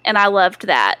shit, and I loved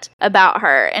that about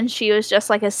her. And she was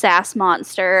just a sass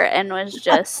monster and was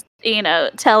just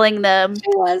telling them She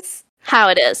was how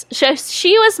it is.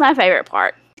 She was my favorite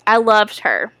part. I loved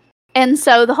her. And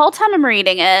so the whole time I'm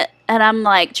reading it, and I'm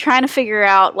trying to figure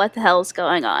out what the hell's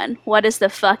going on. What is the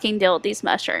fucking deal with these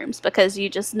mushrooms? Because you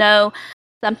just know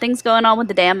something's going on with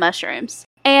the damn mushrooms.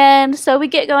 And so we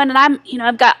get going, and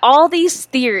I've got all these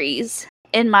theories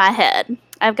in my head.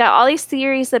 I've got all these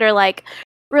theories that are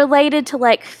related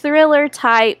to thriller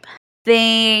type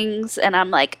things, and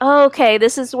I'm oh, okay,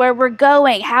 this is where we're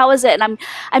going. How is it? And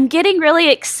I'm getting really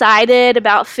excited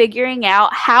about figuring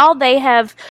out how they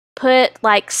have put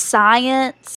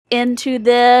science into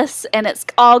this, and it's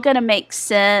all gonna make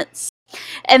sense.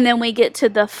 And then we get to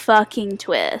the fucking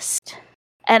twist,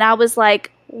 and I was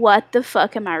what the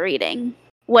fuck am I reading?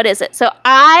 What is it? So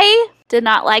I did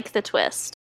not like the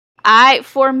twist. I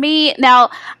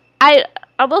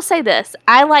will say this.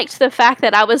 I liked the fact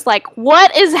that I was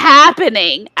what is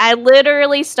happening? I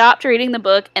literally stopped reading the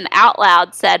book and out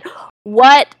loud said,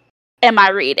 what am I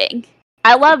reading?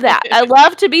 I love that. I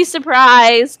love to be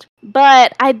surprised,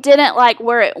 but I didn't like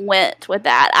where it went with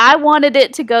that. I wanted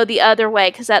it to go the other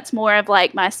way because that's more of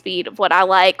my speed of what I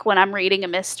like when I'm reading a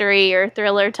mystery or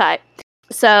thriller type.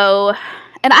 So,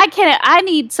 and I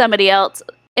need somebody else.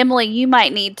 Emily, you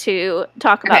might need to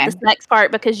talk about this next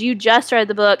part because you just read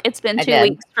the book. It's been 2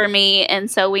 weeks for me,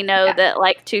 and so we know that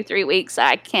 2-3 weeks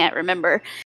I can't remember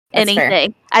anything. Fair.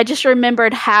 I just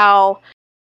remembered how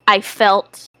I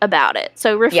felt about it.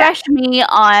 So refresh me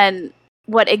on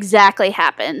what exactly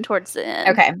happened towards the end.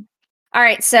 Okay. All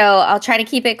right, so I'll try to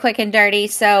keep it quick and dirty.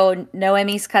 So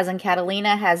Noemi's cousin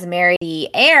Catalina has married the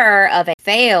heir of a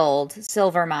failed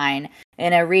silver mine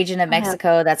in a region of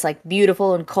Mexico that's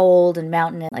beautiful and cold and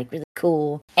mountainous, really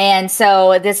cool. And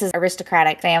so this is an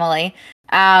aristocratic family.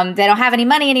 They don't have any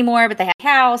money anymore, but they have a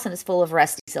house and it's full of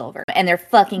rusty silver. And they're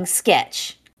fucking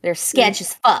sketch. They're sketch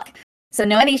as fuck. So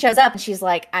Noemi shows up and she's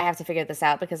like, I have to figure this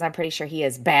out because I'm pretty sure he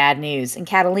has bad news. And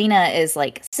Catalina is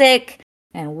sick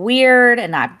and weird and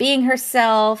not being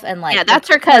herself and that's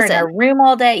her cousin in her room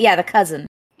all day. Yeah, the cousin.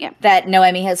 Yeah. That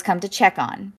Noemi has come to check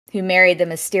on, who married the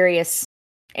mysterious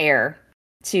heir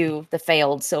to the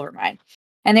failed silver mine.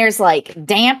 And there's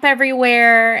damp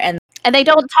everywhere and they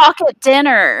don't talk at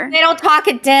dinner.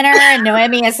 And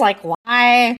Noemi is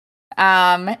why?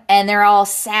 And they're all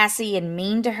sassy and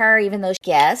mean to her, even though she's a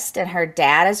guest, and her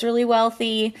dad is really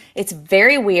wealthy. It's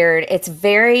very weird.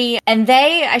 And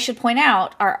they, I should point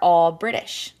out, are all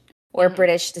British or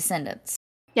British descendants.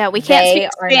 Yeah, we can't speak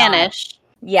Spanish.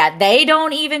 Yeah, they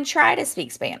don't even try to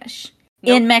speak Spanish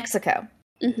in Mexico.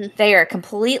 Mm-hmm. They are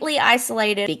completely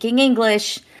isolated, speaking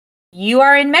English. You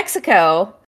are in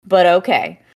Mexico, but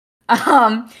okay.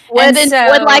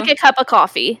 Would like a cup of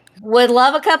coffee. Would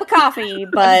love a cup of coffee,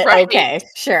 but Right. okay,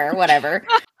 sure, whatever.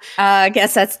 I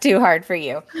guess that's too hard for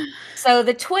you. So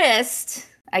the twist,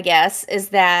 I guess, is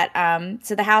that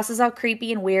so the house is all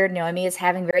creepy and weird. Noemi is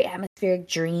having very atmospheric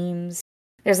dreams.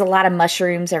 There's a lot of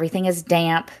mushrooms. Everything is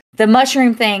damp. The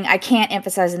mushroom thing, I can't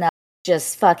emphasize enough,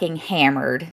 just fucking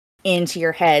hammered into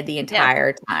your head the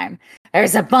entire time.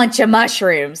 There's a bunch of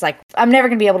mushrooms. Like, I'm never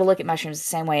going to be able to look at mushrooms the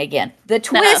same way again. The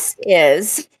twist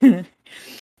is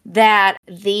that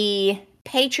the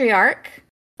patriarch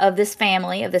of this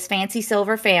family, of this fancy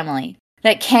silver family,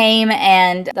 that came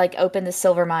and like opened the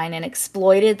silver mine and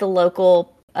exploited the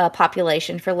local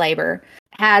population for labor,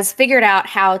 has figured out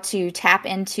how to tap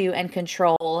into and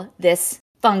control this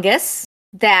fungus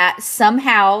that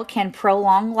somehow can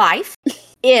prolong life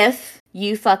if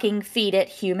you fucking feed it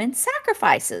human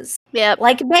sacrifices. Yep.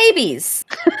 Like babies.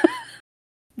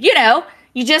 You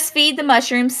just feed the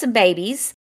mushrooms some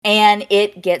babies and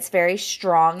it gets very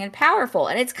strong and powerful.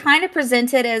 And it's kind of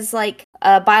presented as like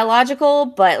biological,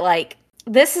 but like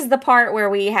this is the part where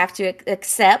we have to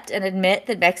accept and admit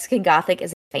that Mexican Gothic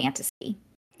is a fantasy.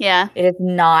 Yeah. It is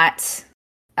not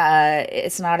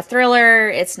it's not a thriller,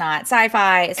 it's not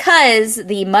sci-fi. It's because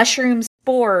the mushroom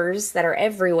spores that are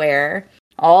everywhere,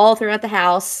 all throughout the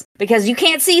house, because you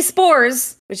can't see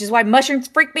spores, which is why mushrooms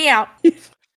freak me out.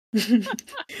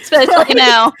 Especially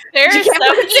now. There's You can't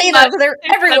fucking see them, they're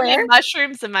everywhere. so many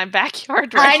mushrooms in my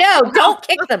backyard I right know. now. Don't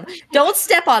kick them. Don't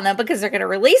step on them because they're going to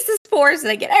release the spores and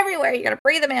they get everywhere. You're going to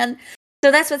breathe them in.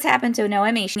 So that's what's happened to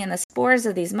Noemi. She's in the spores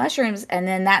of these mushrooms. And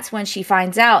then that's when she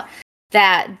finds out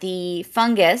that the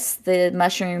fungus, the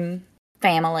mushroom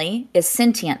family, is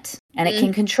sentient. And it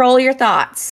can control your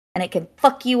thoughts. And it can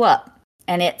fuck you up.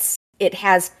 And it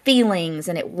has feelings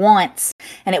and it wants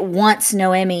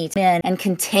Noemi to win and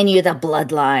continue the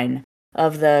bloodline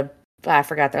of I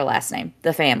forgot their last name,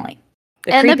 the family.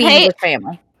 The creepy English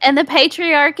family. And the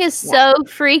patriarch is so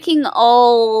freaking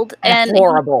old and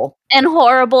horrible. And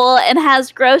horrible and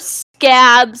has gross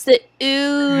scabs that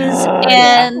ooze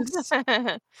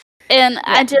and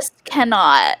I just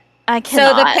cannot. I cannot.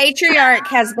 So the patriarch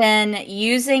has been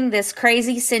using this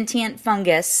crazy sentient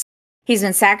fungus. He's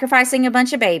been sacrificing a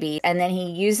bunch of babies, and then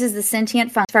he uses the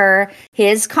sentient fungus for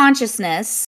his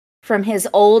consciousness from his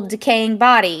old decaying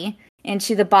body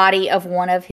into the body of one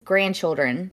of his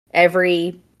grandchildren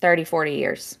every 30, 40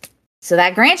 years. So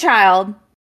that grandchild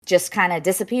just kind of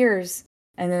disappears,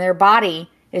 and then their body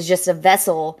is just a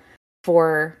vessel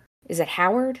for, is it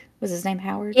Howard? Was his name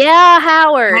Howard? Yeah,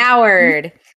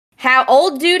 Howard.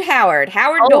 Old dude Howard.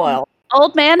 Howard Doyle.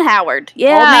 Old man Howard.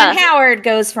 Yeah. Old man Howard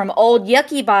goes from old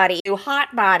yucky body to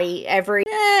hot body every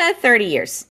 30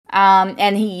 years.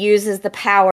 And he uses the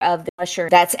power of the mushroom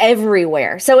that's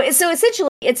everywhere. So essentially,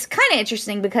 it's kind of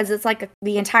interesting because it's like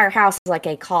the entire house is like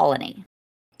a colony.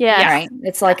 Yeah. Right?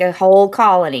 It's like a whole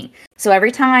colony. So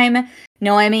every time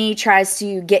Noemi tries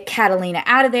to get Catalina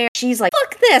out of there, she's like,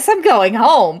 fuck this, I'm going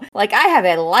home. Like, I have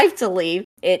a life to leave.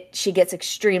 She gets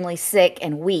extremely sick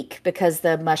and weak because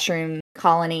the mushroom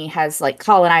colony has like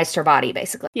colonized her body,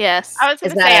 basically. Yes. I was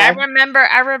going to say, I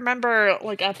remember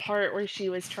like a part where she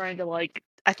was trying to like,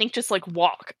 I think just like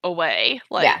walk away.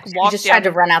 Like, walk she just tried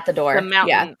to run out the door. The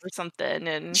mountain or something.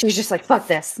 And she was just like, fuck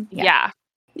this. Yeah.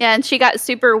 Yeah, and she got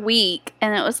super weak,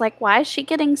 and it was like, why is she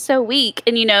getting so weak?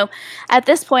 And, at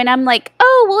this point, I'm like,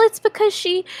 oh, well, it's because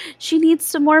she needs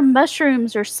some more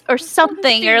mushrooms or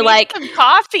something, or like some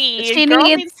coffee. She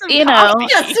needs some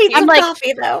coffee. I'm like,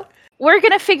 coffee, though. We're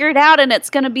going to figure it out, and it's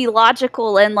going to be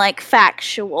logical and, like,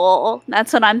 factual.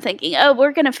 That's what I'm thinking. Oh,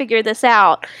 we're going to figure this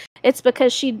out. It's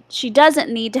because she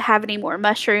doesn't need to have any more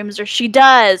mushrooms, or she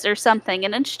does, or something.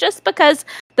 And it's just because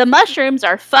the mushrooms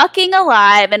are fucking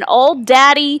alive, and old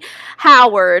daddy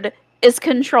Howard is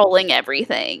controlling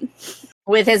everything.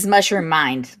 With his mushroom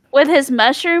mind. With his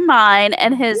mushroom mind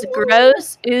and his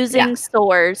gross oozing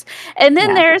sores. And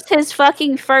then there's his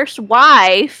fucking first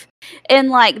wife in,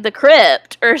 like, the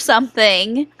crypt or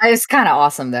something. It was kind of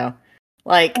awesome, though.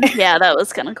 Like, yeah, that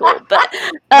was kind of cool. But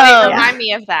remind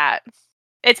me of that.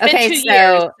 It's been 2 years,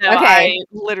 so I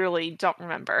literally don't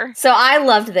remember. So I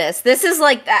loved this. This is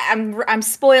like, I'm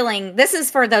spoiling. This is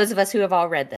for those of us who have all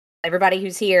read this. Everybody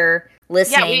who's here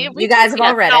listening, you guys have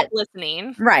all read it.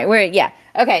 Listening. Right,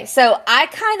 okay, so I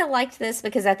kind of liked this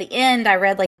because at the end I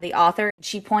read like the author.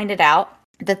 She pointed out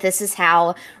that this is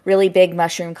how really big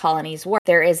mushroom colonies work.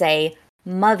 There is a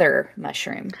mother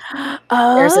mushroom.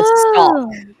 Oh. There's a stalk.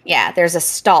 Yeah, there's a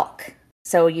stalk.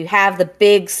 So you have the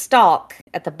big stalk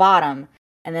at the bottom.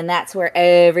 And then that's where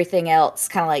everything else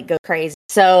kind of like goes crazy.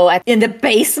 So in the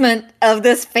basement of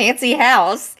this fancy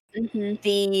house,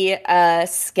 the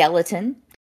skeleton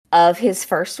of his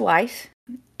first wife.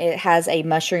 It has a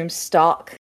mushroom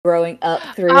stalk growing up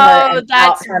through her Oh, and out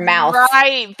that's her mouth.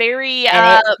 right. Very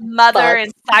And it Mother fucks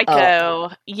and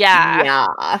Psycho. Yeah.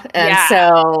 Yeah. And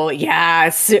Yeah.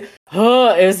 so,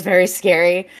 it was very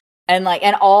scary. And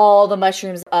all the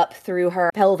mushrooms up through her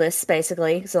pelvis,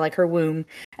 basically. So like her womb,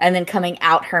 and then coming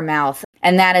out her mouth.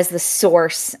 And that is the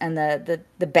source and the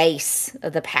base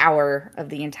of the power of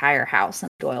the entire house and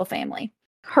the Doyle family.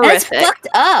 Horrific. And it's fucked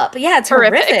up. Yeah, it's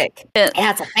horrific. Yeah.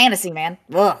 Yeah, it's a fantasy, man.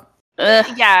 Ugh.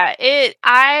 Yeah,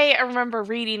 I remember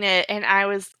reading it and I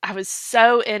was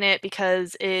so in it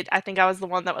because I think I was the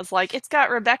one that was like, it's got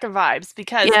Rebecca vibes,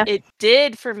 because Yeah. it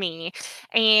did for me.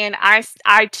 And I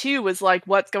too was like,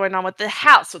 what's going on with the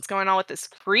house? What's going on with this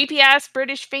creepy ass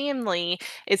British family?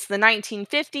 It's the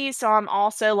 1950s, so I'm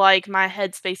also like, my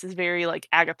headspace is very like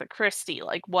Agatha Christie,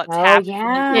 like what's happening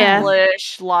in the Yeah.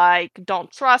 English, like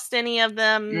don't trust any of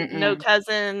them, no Mm-mm.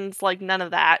 cousins, like none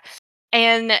of that.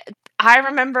 And I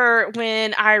remember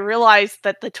when I realized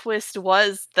that the twist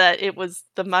was that it was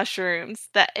the mushrooms,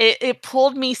 that it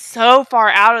pulled me so far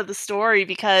out of the story,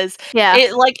 because Yeah.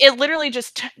 it literally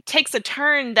just takes a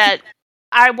turn that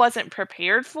I wasn't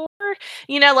prepared for.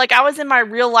 Like I was in my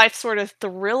real life sort of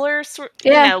thriller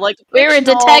Yeah. like We were a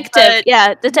fictional, detective. but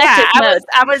Yeah, detective mode.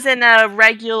 I was in a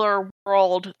regular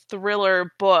world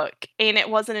thriller book, and it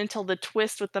wasn't until the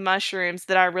twist with the mushrooms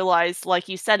that I realized, like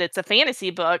you said, it's a fantasy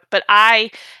book, but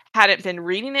I hadn't been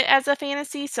reading it as a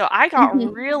fantasy, so I got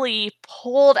Mhm. really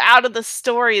pulled out of the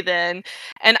story then,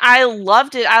 and I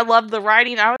loved it. I loved the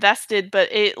writing. I was invested, but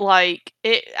I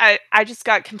just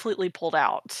got completely pulled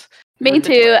out. Me with the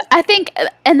too. twist. I think,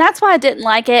 and that's why I didn't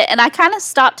like it. And I kind of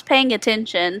stopped paying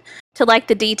attention to like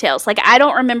the details. Like I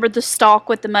don't remember the stalk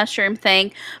with the mushroom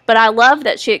thing, but I love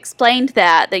that she explained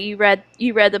that you read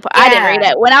the. I didn't read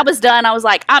Yeah. it. When I was done, I was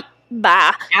like, I'm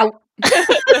bye. Out.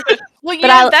 Well, you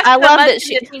But invest I so love much that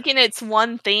she. into thinking it's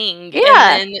one thing, and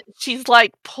Yeah. then she's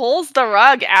like pulls the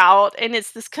rug out, and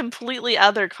it's this completely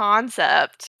other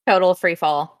concept. Total free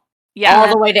fall. Yeah, All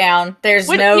the way down. There's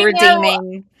Which, no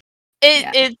redeeming.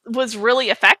 Yeah. it was really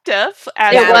effective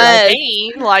as It a was.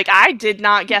 game. Like I did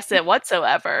not guess it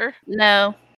whatsoever,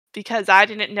 No. because I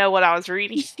didn't know what I was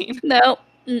reading. No.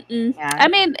 Mm-mm. Yeah. I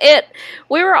mean,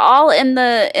 we were all in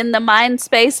the mind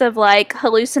space of like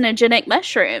hallucinogenic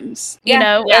mushrooms. You Yeah.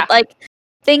 know, Yeah. like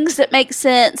things that make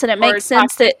sense, and it Or makes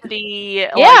sense that toxicity,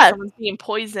 like Yeah. someone's being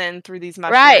poisoned through these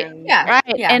Right. mushrooms. Yeah.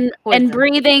 right, Yeah. and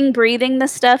Poison. breathing the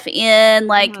stuff in,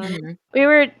 like Mhm. we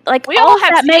were like We all all of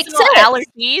have that makes seasonal sense.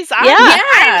 allergies. Yeah.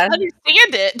 I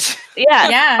understand it. Yeah,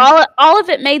 Yeah. all of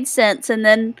it made sense, and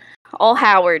then all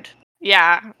Howard.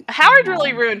 Yeah, Howard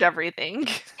really ruined everything.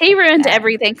 He ruined Yeah.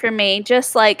 everything for me,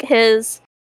 just like his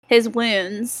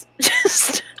wounds.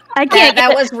 Just I can't That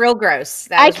get was real gross.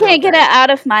 That I was real can't get it gross. out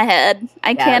of my head.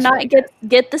 I Yeah, cannot really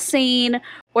get the scene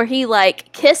where he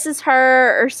like kisses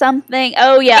her or something.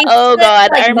 Oh yeah. He Oh puts,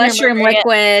 god. like I remember mushroom it.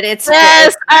 liquid. It's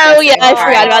Yes. Oh yeah. I All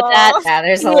forgot about that. Yeah,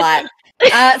 there's a lot. So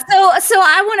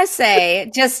I want to say,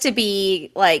 just to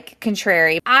be like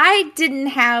contrary, I didn't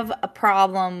have a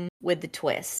problem with the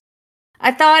twist.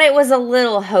 I thought it was a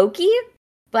little hokey,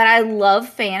 but I love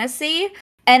fantasy.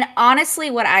 And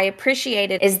honestly, what I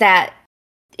appreciated is that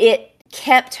it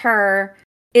kept her.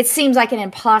 It seems like an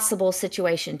impossible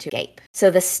situation to escape. So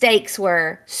the stakes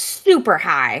were super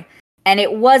high, and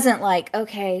it wasn't like,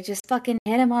 okay, just fucking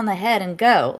hit him on the head and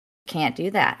go. Can't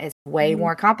do that. It's way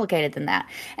more complicated than that.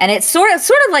 And it's sort of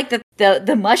like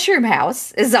the mushroom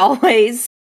house is always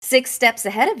 6 steps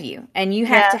ahead of you, and you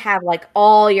have to have like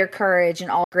all your courage and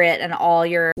all grit and all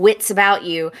your wits about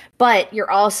you, but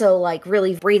you're also like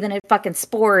really breathing in fucking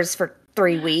spores for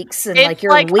 3 weeks, and It's like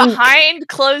you're like weak. behind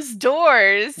closed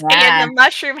doors, Yeah. and the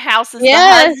mushroom house is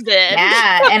Yes. the husband.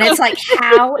 Yeah, and it's like,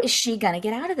 how is she gonna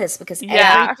get out of this? Because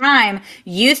Yeah. every time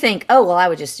you think, oh well, I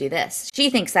would just do this, she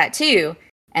thinks that too,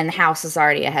 and the house is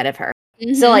already ahead of her.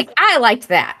 So like, I liked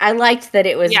that. I liked that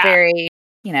it was Yeah. very,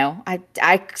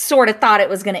 I sort of thought it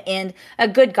was going to end a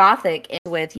good Gothic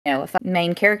with, a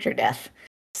main character death.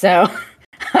 So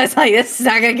I was like, this is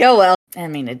not going to go well. I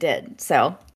mean, it did.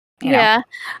 So, Yeah.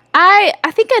 I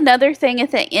think another thing at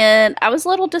the end, I was a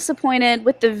little disappointed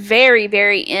with the very,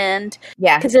 very end.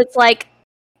 Yeah. Because it's like,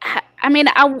 I mean,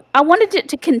 I wanted it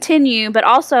to continue, but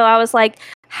also I was like,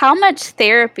 how much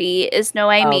therapy is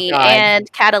Noemi God.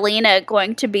 and Catalina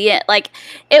going to be in? Like,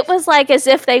 it was like as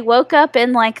if they woke up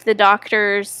in like the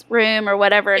doctor's room or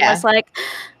whatever and was like,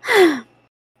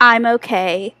 I'm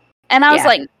okay. And I was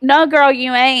like, no, girl,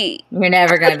 you ain't. You're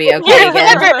never going to be okay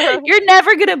again. You're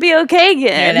never going to be okay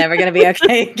again. You're never going to be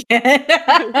okay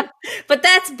again. But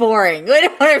that's boring. We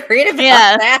don't want to read about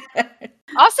that.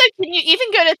 Also, can you even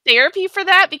go to therapy for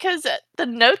that? Because the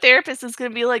no therapist is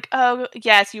going to be like, oh,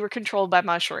 yes, you were controlled by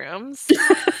mushrooms.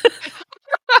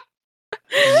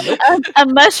 Nope. A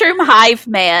mushroom hive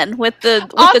man with the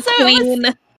Also, queen.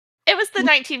 It was the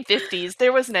 1950s.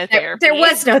 There was no therapy. There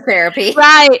was no therapy.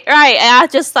 Right. I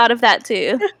just thought of that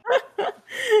too.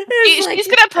 She's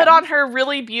gonna put on her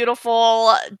really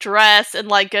beautiful dress and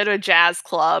like go to a jazz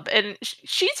club, and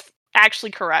she's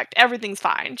actually correct. Everything's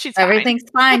fine. Everything's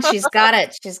fine. She's got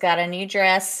it. She's got a new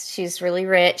dress. She's really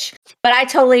rich. But I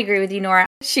totally agree with you, Nora.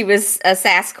 She was a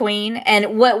sass queen,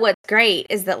 and what's great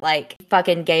is that like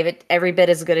fucking gave it every bit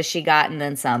as good as she got, and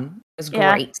then some. It was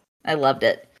great. I loved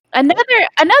it.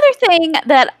 Another thing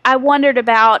that I wondered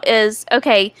about is,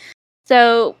 okay,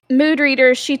 so mood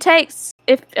readers, she takes,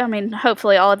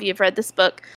 hopefully all of you have read this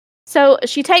book. So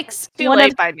she takes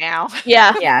by now.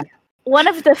 Yeah. One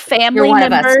of the family You're one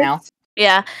members. Of us now.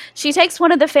 Yeah. She takes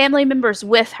one of the family members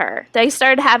with her. They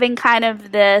started having kind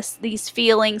of these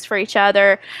feelings for each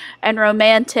other and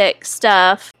romantic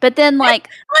stuff. But then like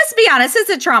let's be honest, it's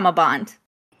a trauma bond.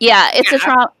 Yeah, it's a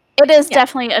trauma. It is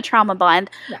definitely a trauma bond.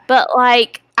 Yeah. But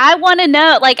like I want to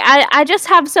know, like, I just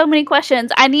have so many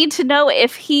questions. I need to know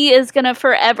if he is going to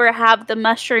forever have the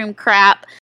mushroom crap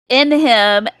in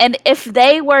him. And if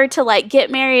they were to, like, get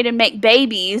married and make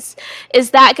babies, is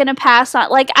that going to pass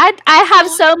on? Like, I have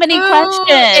so many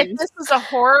questions. If this was a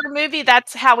horror movie,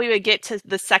 that's how we would get to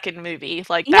the second movie.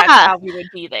 Like, that's how we would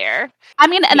be there. I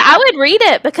mean, and I would read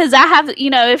it because I have,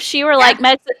 if she were like,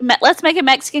 let's make a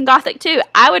Mexican Gothic too,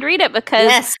 I would read it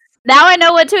because now I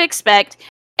know what to expect.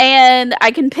 And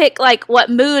I can pick, like, what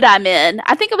mood I'm in.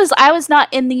 I was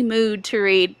not in the mood to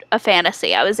read a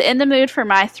fantasy. I was in the mood for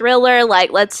my thriller,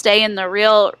 like, let's stay in the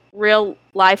real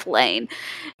life lane.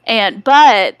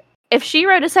 But if she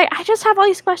wrote to say, I just have all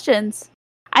these questions.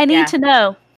 I need to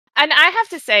know. And I have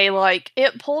to say, like,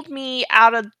 it pulled me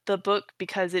out of the book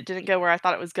because it didn't go where I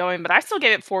thought it was going, but I still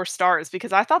gave it 4 stars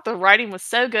because I thought the writing was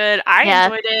so good. I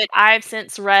enjoyed it. I've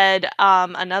since read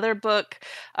another book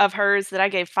of hers that I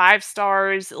gave 5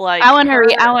 stars. Like, I want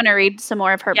to read some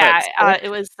more of her books. It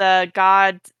was The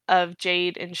God of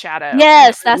Jade and Shadow.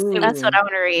 Yes, that's what I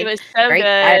want to read. It was so Great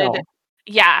good. title.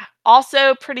 Yeah.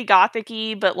 Also pretty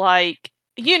gothic-y, but like,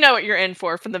 you know what you're in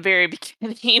for from the very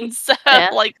beginning. So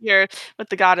like, you're with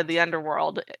the god of the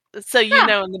underworld, so you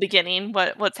know in the beginning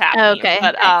what's happening. Okay.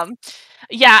 But I'm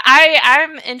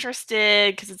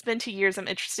interested because it's been 2 years. I'm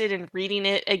interested in reading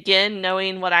it again,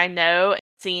 knowing what I know and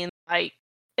seeing like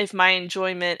if my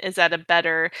enjoyment is at a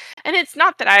better. And it's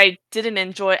not that I didn't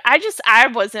enjoy. I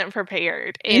wasn't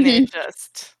prepared, and it threw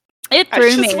me. I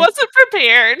just wasn't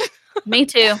prepared. Me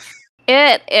too.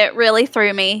 It really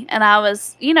threw me, and I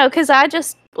was, because I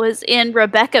just was in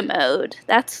Rebecca mode.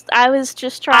 I was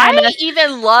just trying to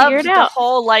even loved the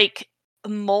whole, like,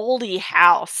 moldy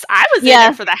house. I was in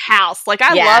it for the house. Like,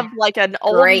 I loved, like, an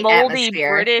old moldy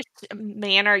British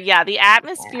manor. Yeah, the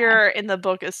atmosphere in the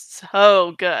book is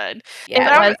so good.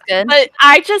 Yeah, it was good. But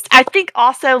I think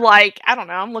also, like, I don't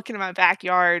know, I'm looking at my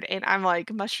backyard, and I'm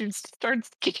like, mushrooms start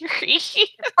scary.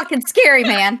 Fucking scary,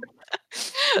 man.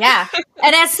 Yeah.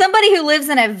 And as somebody who lives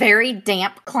in a very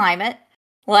damp climate,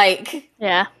 like,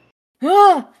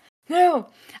 oh, no.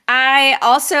 I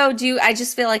also I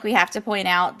just feel like we have to point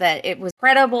out that it was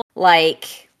incredible,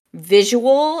 like,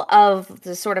 visual of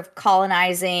the sort of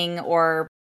colonizing, or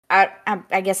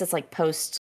I guess it's like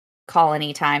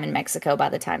post-colony time in Mexico by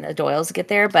the time the Doyles get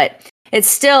there, but it's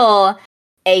still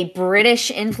a British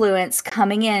influence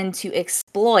coming in to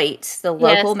exploit the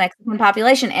local Mexican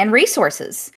population and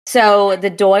resources. So the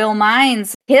Doyle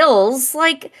mines kills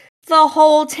like the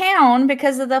whole town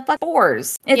because of the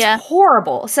Boers. It's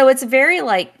horrible. So it's very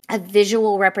like a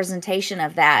visual representation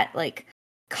of that, like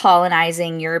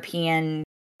colonizing European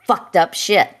fucked up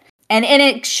shit. And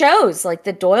it shows like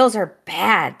the Doyles are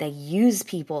bad. They use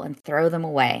people and throw them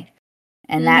away.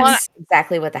 And that's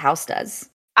exactly what the house does.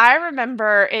 I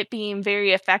remember it being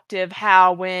very effective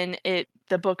how when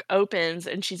the book opens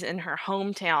and she's in her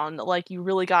hometown, like you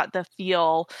really got the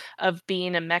feel of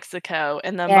being in Mexico.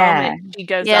 And the moment she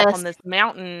goes up on this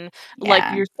mountain,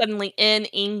 like you're suddenly in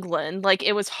England. Like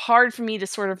it was hard for me to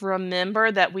sort of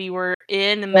remember that we were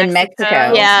in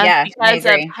Mexico. Because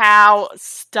of how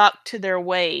stuck to their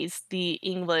ways the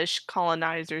English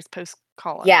colonizers,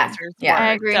 post-colonizers were.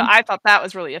 I agree. So I thought that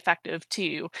was really effective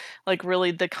too. Like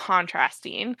really the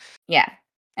contrasting. Yeah.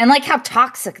 And like how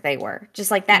toxic they were. Just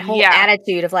like that whole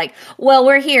attitude of like, well,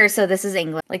 we're here, so this is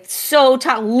England. Like so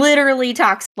literally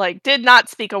toxic. Like did not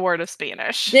speak a word of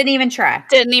Spanish. Didn't even try.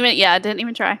 Didn't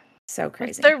even try. So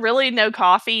crazy. Was there really no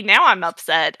coffee? Now I'm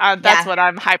upset. That's what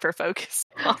I'm hyper focused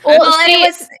on. Well, and it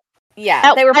was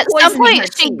Yeah, they were at some poisoning her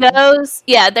point she tea. goes.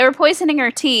 Yeah, they were poisoning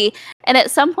her tea, and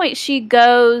at some point she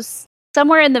goes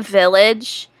somewhere in the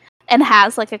village and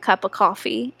has like a cup of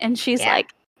coffee, and she's Yeah.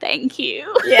 like, "Thank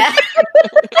you." Yeah.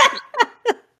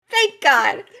 Thank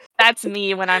God. That's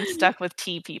me when I'm stuck with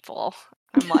tea people.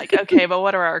 I'm like, okay, but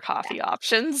what are our coffee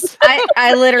options?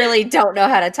 I literally don't know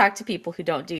how to talk to people who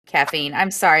don't do caffeine.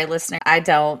 I'm sorry, listener. I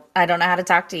don't know how to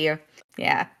talk to you.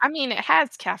 Yeah. I mean, it has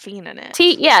caffeine in it.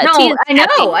 Tea, yeah, No, tea is I know,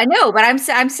 caffeine. but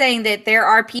I'm saying that there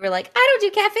are people who are like, I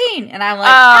don't do caffeine, and I'm like,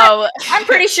 Oh, I'm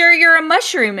pretty sure you're a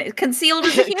mushroom concealed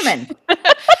as a human.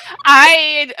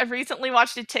 I recently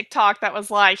watched a TikTok that was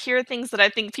like, here are things that I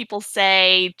think people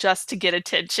say just to get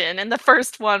attention. And the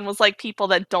first one was like people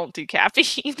that don't do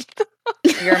caffeine.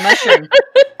 You're a mushroom.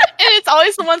 And it's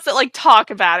always the ones that like talk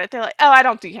about it. They're like, oh, I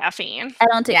don't do caffeine. I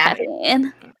don't do Yeah.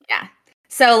 caffeine. Yeah.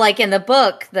 So, like in the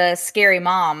book, the scary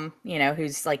mom,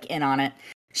 who's like in on it,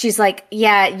 she's like,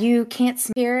 yeah, you can't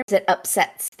smell it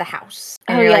upsets the house.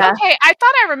 And Oh, you're yeah. like, Okay, I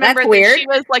thought I remembered that weird. she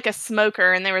was like a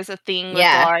smoker and there was a thing with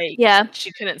Yeah. like Yeah.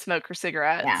 she couldn't smoke her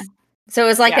cigarettes. Yeah. So it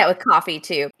was like Yeah. that with coffee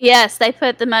too. Yes, they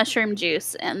put the mushroom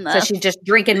juice in the So she's just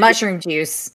drinking mushroom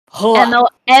juice. and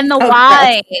the gross.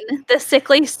 wine, the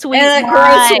sickly sweet And the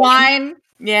gross wine.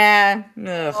 Yeah.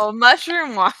 Ugh. Oh,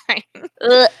 mushroom wine.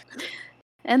 Ugh.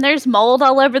 And there's mold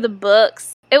all over the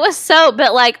books. It was so,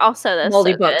 but like also that's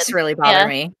Moldy so books good. really bother Yeah.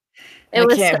 me. It I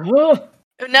was can't. No, it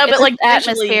but was like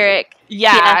visually, atmospheric.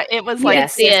 yeah, it was like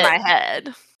Yes. in my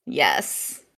head.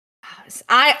 Yes.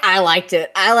 I liked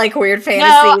it. I like weird fantasies.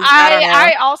 No, I don't know.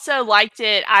 I also liked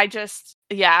it. I just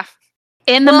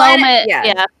In the Well, moment,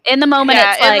 yeah. in the moment,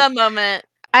 yeah, it's in like the moment.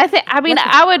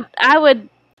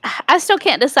 I still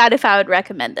can't decide if I would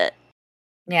recommend it.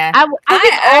 Yeah.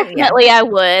 I think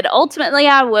ultimately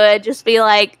I would just be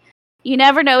like, you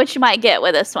never know what you might get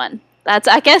with this one.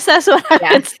 I guess that's what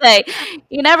I would say.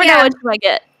 You never know what you might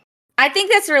get. I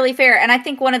think that's really fair. And I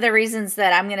think one of the reasons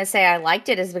that I'm going to say I liked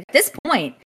it is because at this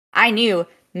point, I knew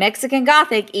Mexican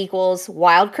Gothic equals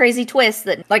wild, crazy twists.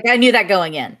 I knew that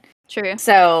going in. True.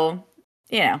 So,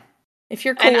 if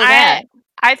you're cool And with that.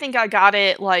 I think I got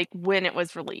it like when it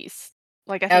was released.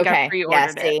 Like I think I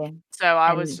pre-ordered it. So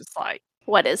I was just like,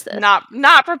 what is this?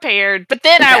 Not prepared. But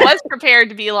then I was prepared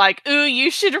to be like, ooh, you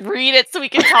should read it so we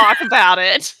can talk about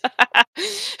it.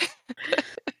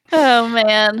 Oh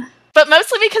man. But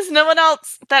mostly because no one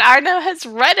else that I know has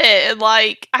read it. And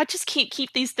like, I just can't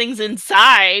keep these things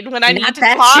inside when I need to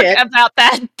talk about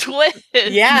that twist.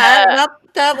 Yeah.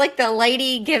 About the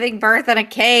lady giving birth in a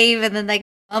cave and then they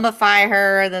mummify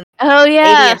her and then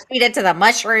feed it to the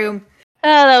mushroom.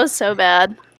 Oh, that was so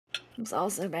bad. It was all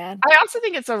so bad. I also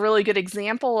think it's a really good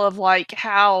example of like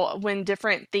how when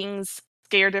different things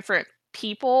scare different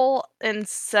people. And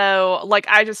so like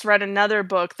I just read another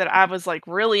book that I was like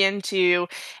really into,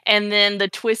 and then the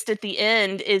twist at the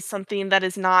end is something that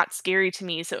is not scary to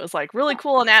me. So it was like really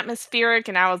cool and atmospheric,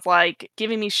 and I was like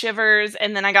giving me shivers,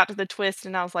 and then I got to the twist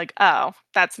and I was like, oh,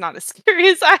 that's not as scary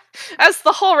as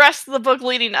the whole rest of the book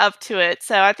leading up to it.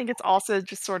 So I think it's also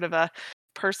just sort of a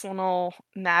personal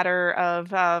matter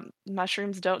of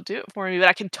mushrooms don't do it for me, but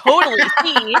I can totally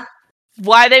see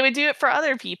why they would do it for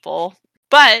other people.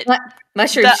 But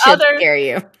mushrooms should scare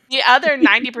you. The other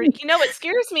 90%, what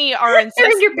scares me are they're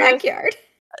in your backyard.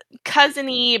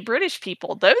 Cousiny British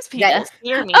people. Those people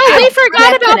scare me. Oh, we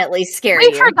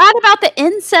forgot about the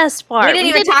incest part. We didn't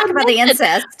even talk about the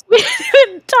incest. We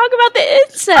didn't talk about the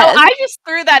incest. Oh, I just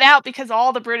threw that out because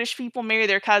all the British people marry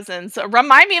their cousins. So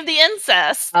remind me of the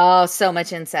incest. Oh, so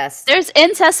much incest. There's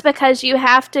incest because you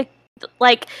have to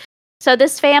so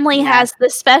this family has the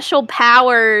special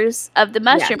powers of the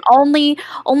mushroom. Yeah.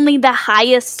 Only the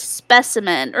highest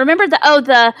specimen. Remember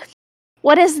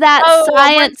what is that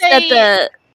science that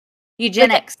the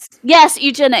eugenics? Yes,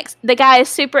 eugenics. The guy is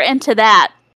super into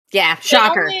that. Yeah,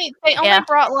 shocker. They only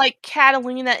brought like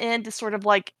Catalina in to sort of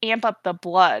like amp up the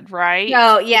blood, right?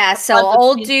 Oh, yeah. So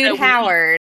old dude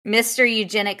Howard, Mr.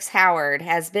 Eugenics Howard,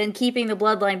 has been keeping the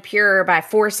bloodline pure by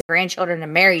forcing grandchildren to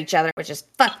marry each other, which is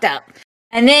fucked up.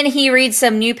 And then he reads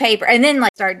some new paper and then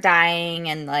like start dying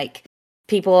and like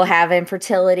people have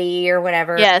infertility or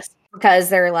whatever. Yes. Because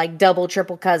they're like double,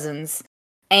 triple cousins.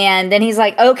 And then he's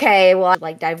like, okay, well,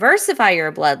 like diversify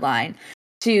your bloodline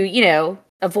to,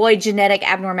 avoid genetic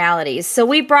abnormalities. So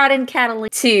we brought in Catalina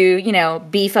to,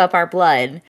 beef up our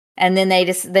blood. And then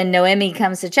then Noemi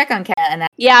comes to check on Catalina.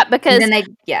 Yeah, because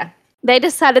they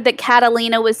decided that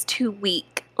Catalina was too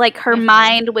weak. Like her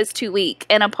mind was too weak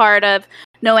and a part of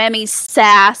Noemi's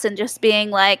sass and just being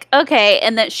like, okay,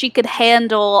 and that she could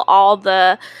handle all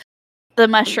the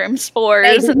mushroom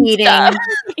spores and stuff.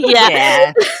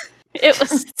 Yeah.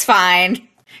 It's fine.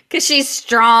 Because she's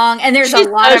strong, and there's She's a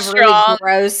lot so of really strong.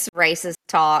 gross racist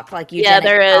talk, like Yeah, eugenic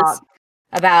there is. talk,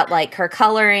 about like her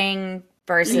coloring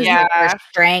versus like, her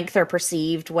strength or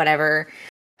perceived whatever.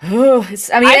 It's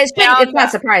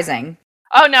not surprising.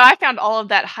 Oh no, I found all of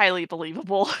that highly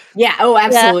believable. Yeah. Oh,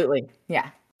 absolutely. Yeah.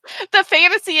 The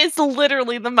fantasy is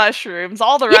literally the mushrooms.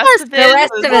 All the rest of it. The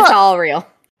rest of it's all real.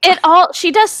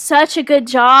 She does such a good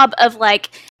job of like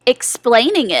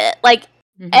explaining it. Like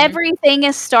everything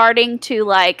is starting to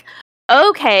like,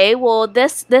 okay, well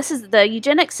this is the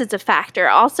eugenics is a factor.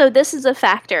 Also, this is a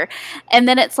factor. And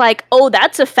then it's like, oh,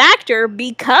 that's a factor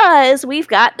because we've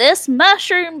got this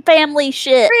mushroom family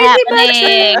shit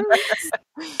happening.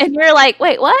 And you're like,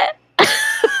 wait, what?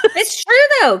 It's true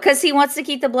though, because he wants to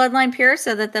keep the bloodline pure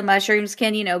so that the mushrooms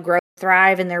can, grow,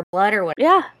 thrive in their blood or whatever.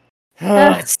 Yeah.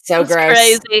 Oh, it's so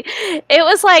gross. Crazy. It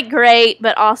was like great,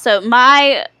 but also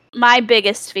my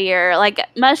biggest fear, like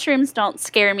mushrooms don't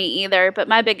scare me either, but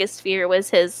my biggest fear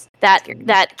was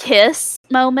that kiss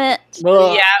moment.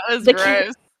 Ugh. Yeah, it was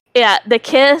gross. The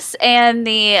kiss and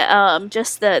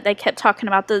the they kept talking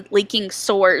about the leaking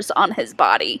sores on his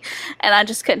body, and I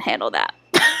just couldn't handle that.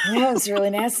 Yeah, it was really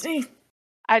nasty.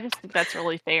 I just think that's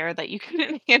really fair that you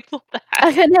couldn't handle that.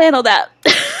 I couldn't handle that.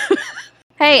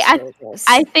 Hey,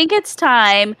 I think it's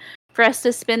time for us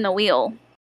to spin the wheel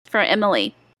for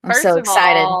Emily. I'm so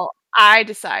excited. All, I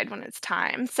decide when it's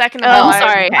time. Second of all,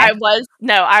 sorry. I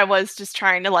was just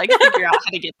trying to like figure out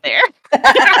how to get there.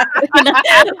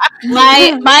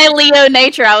 my Leo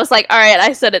nature, I was like, all right,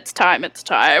 I said it's time.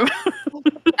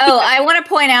 Oh, I want to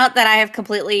point out that I have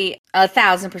completely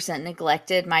 1,000%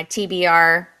 neglected my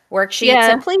TBR worksheet. Yeah.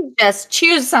 So please just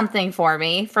choose something for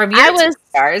me from your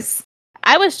TBRs.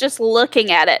 I was just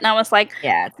looking at it and I was like,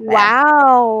 yeah,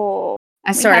 wow.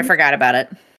 I sort of forgot about it.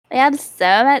 We have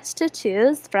so much to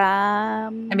choose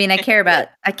from. I mean, I care about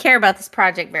this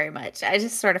project very much. I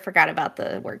just sort of forgot about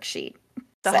the worksheet.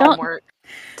 Homework.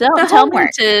 Don't tell me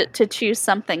to choose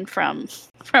something from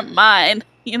mine.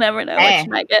 You never know what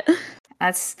you might get.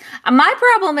 That's my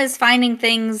problem is finding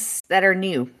things that are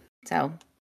new. So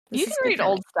you can read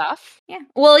old stuff. Yeah.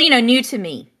 Well, new to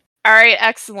me. All right,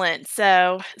 excellent.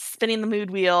 So spinning the mood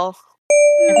wheel.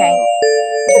 Okay. I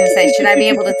was gonna say, should I be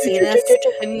able to see this?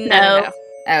 No.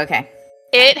 Oh, okay.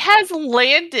 It has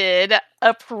landed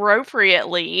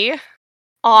appropriately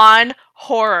on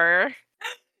horror.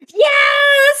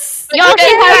 Yes! Y'all,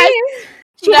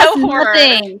 she has horror.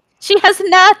 Nothing. She has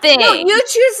nothing. No, you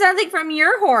choose something from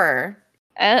your horror.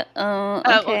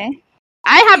 Okay.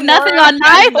 I have nothing on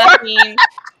my horror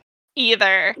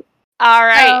either. All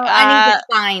right. I need to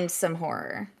find some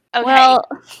horror. Okay. Well,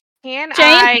 Jane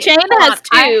has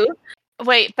two.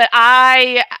 Wait, but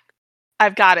I've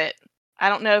got it. I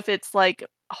don't know if it's like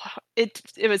it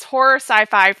was horror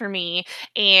sci-fi for me,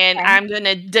 and I'm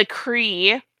gonna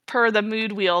decree per the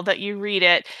mood wheel that you read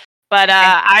it. But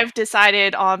I've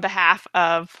decided on behalf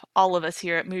of all of us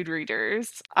here at Mood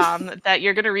Readers that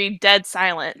you're gonna read Dead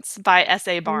Silence by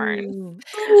S.A. Barnes.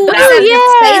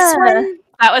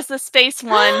 That was the space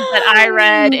one that I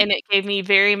read, and it gave me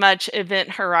very much Event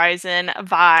Horizon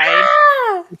vibe.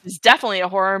 Which is definitely a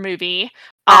horror movie.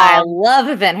 I love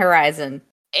Event Horizon.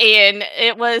 And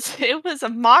it was a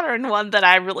modern one that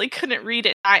I really couldn't read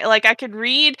it. I could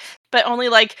read, but only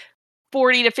like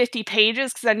 40 to 50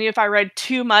 pages because I knew if I read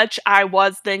too much, I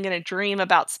was then going to dream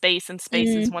about space, and space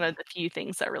is one of the few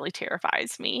things that really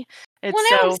terrifies me. It's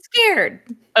I'm scared.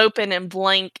 Open and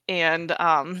blank and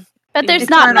but there's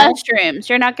not mushrooms.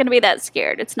 You're not going to be that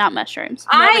scared. It's not mushrooms.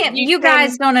 You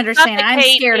guys don't understand. I'm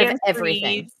scared of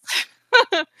everything.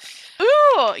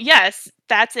 Ooh, yes,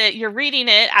 that's it. You're reading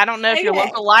it. I don't know if your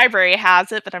local library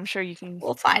has it, but I'm sure you can.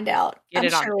 We'll find out. I'm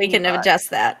sure we can adjust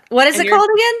that. What is it called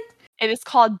again? It is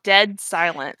called Dead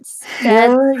Silence. Dead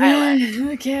Silence.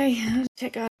 Okay,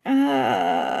 check out.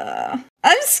 I'm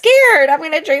scared. I'm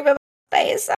going to dream about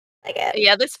space.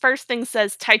 Yeah, this first thing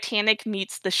says Titanic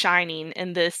meets The Shining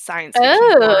in this science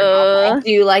fiction novel. I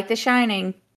do like The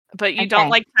Shining. But you don't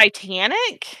like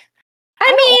Titanic?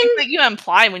 I mean, that you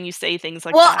imply when you say things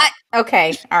like that.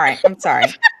 Okay, all right. I'm sorry.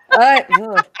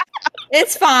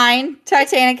 It's fine.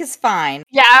 Titanic is fine.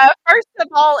 Yeah, first of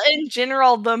all, in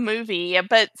general, the movie,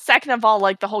 but second of all,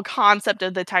 like the whole concept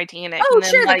of the Titanic. Oh, and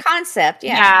then, sure, like, the concept.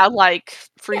 Yeah, yeah, like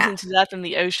freezing to death in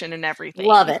the ocean and everything.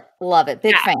 Love it.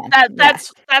 Big fan.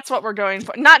 That's what we're going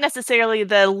for. Not necessarily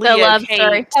the love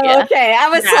story. Oh, okay, I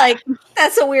was like,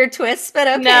 that's a weird twist, but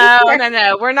okay. No.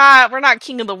 We're not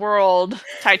King of the World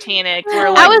Titanic. We're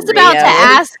like I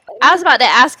was about to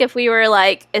ask if we were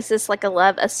like, is this like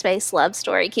a space love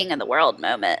story, King of the World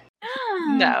moment?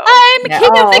 No. I'm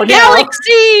King of the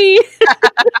Galaxy!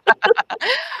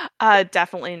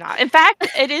 Definitely not. In fact,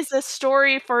 it is a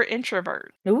story for introverts.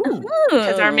 Ooh.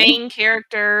 Because our Ooh. main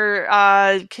character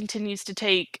continues to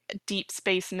take deep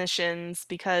space missions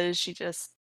because she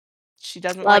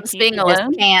doesn't like Loves being people. Just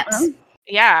alone. can't. Oh.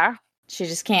 Yeah. She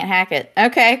just can't hack it.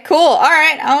 Okay, cool. All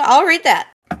right, I'll read that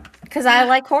because I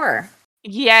like horror.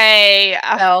 Yay.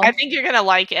 So- I think you're going to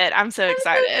like it. I'm so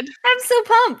excited. I'm so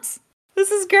pumped. This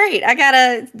is great. I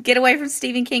gotta get away from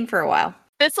Stephen King for a while.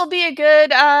 This will be a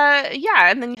good,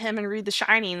 and then him and read The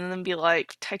Shining and then be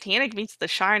like, Titanic meets The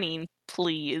Shining,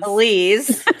 please.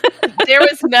 Please. There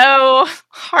was no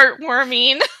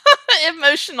heartwarming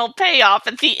emotional payoff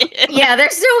at the end. Yeah,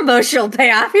 there's no emotional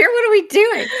payoff here. What are we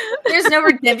doing? There's no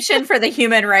redemption for the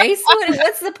human race.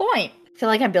 What's the point? I feel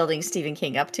like I'm building Stephen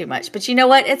King up too much, but you know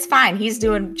what? It's fine. He's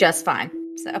doing just fine.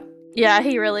 So Yeah,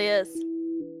 he really is.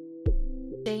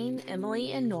 Jane,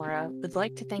 Emily, and Nora would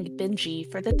like to thank Benji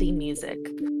for the theme music.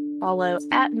 Follow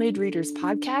at Mood Readers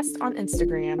Podcast on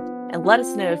Instagram and let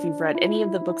us know if you've read any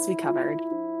of the books we covered.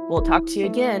 We'll talk to you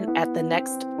again at the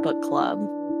next book club.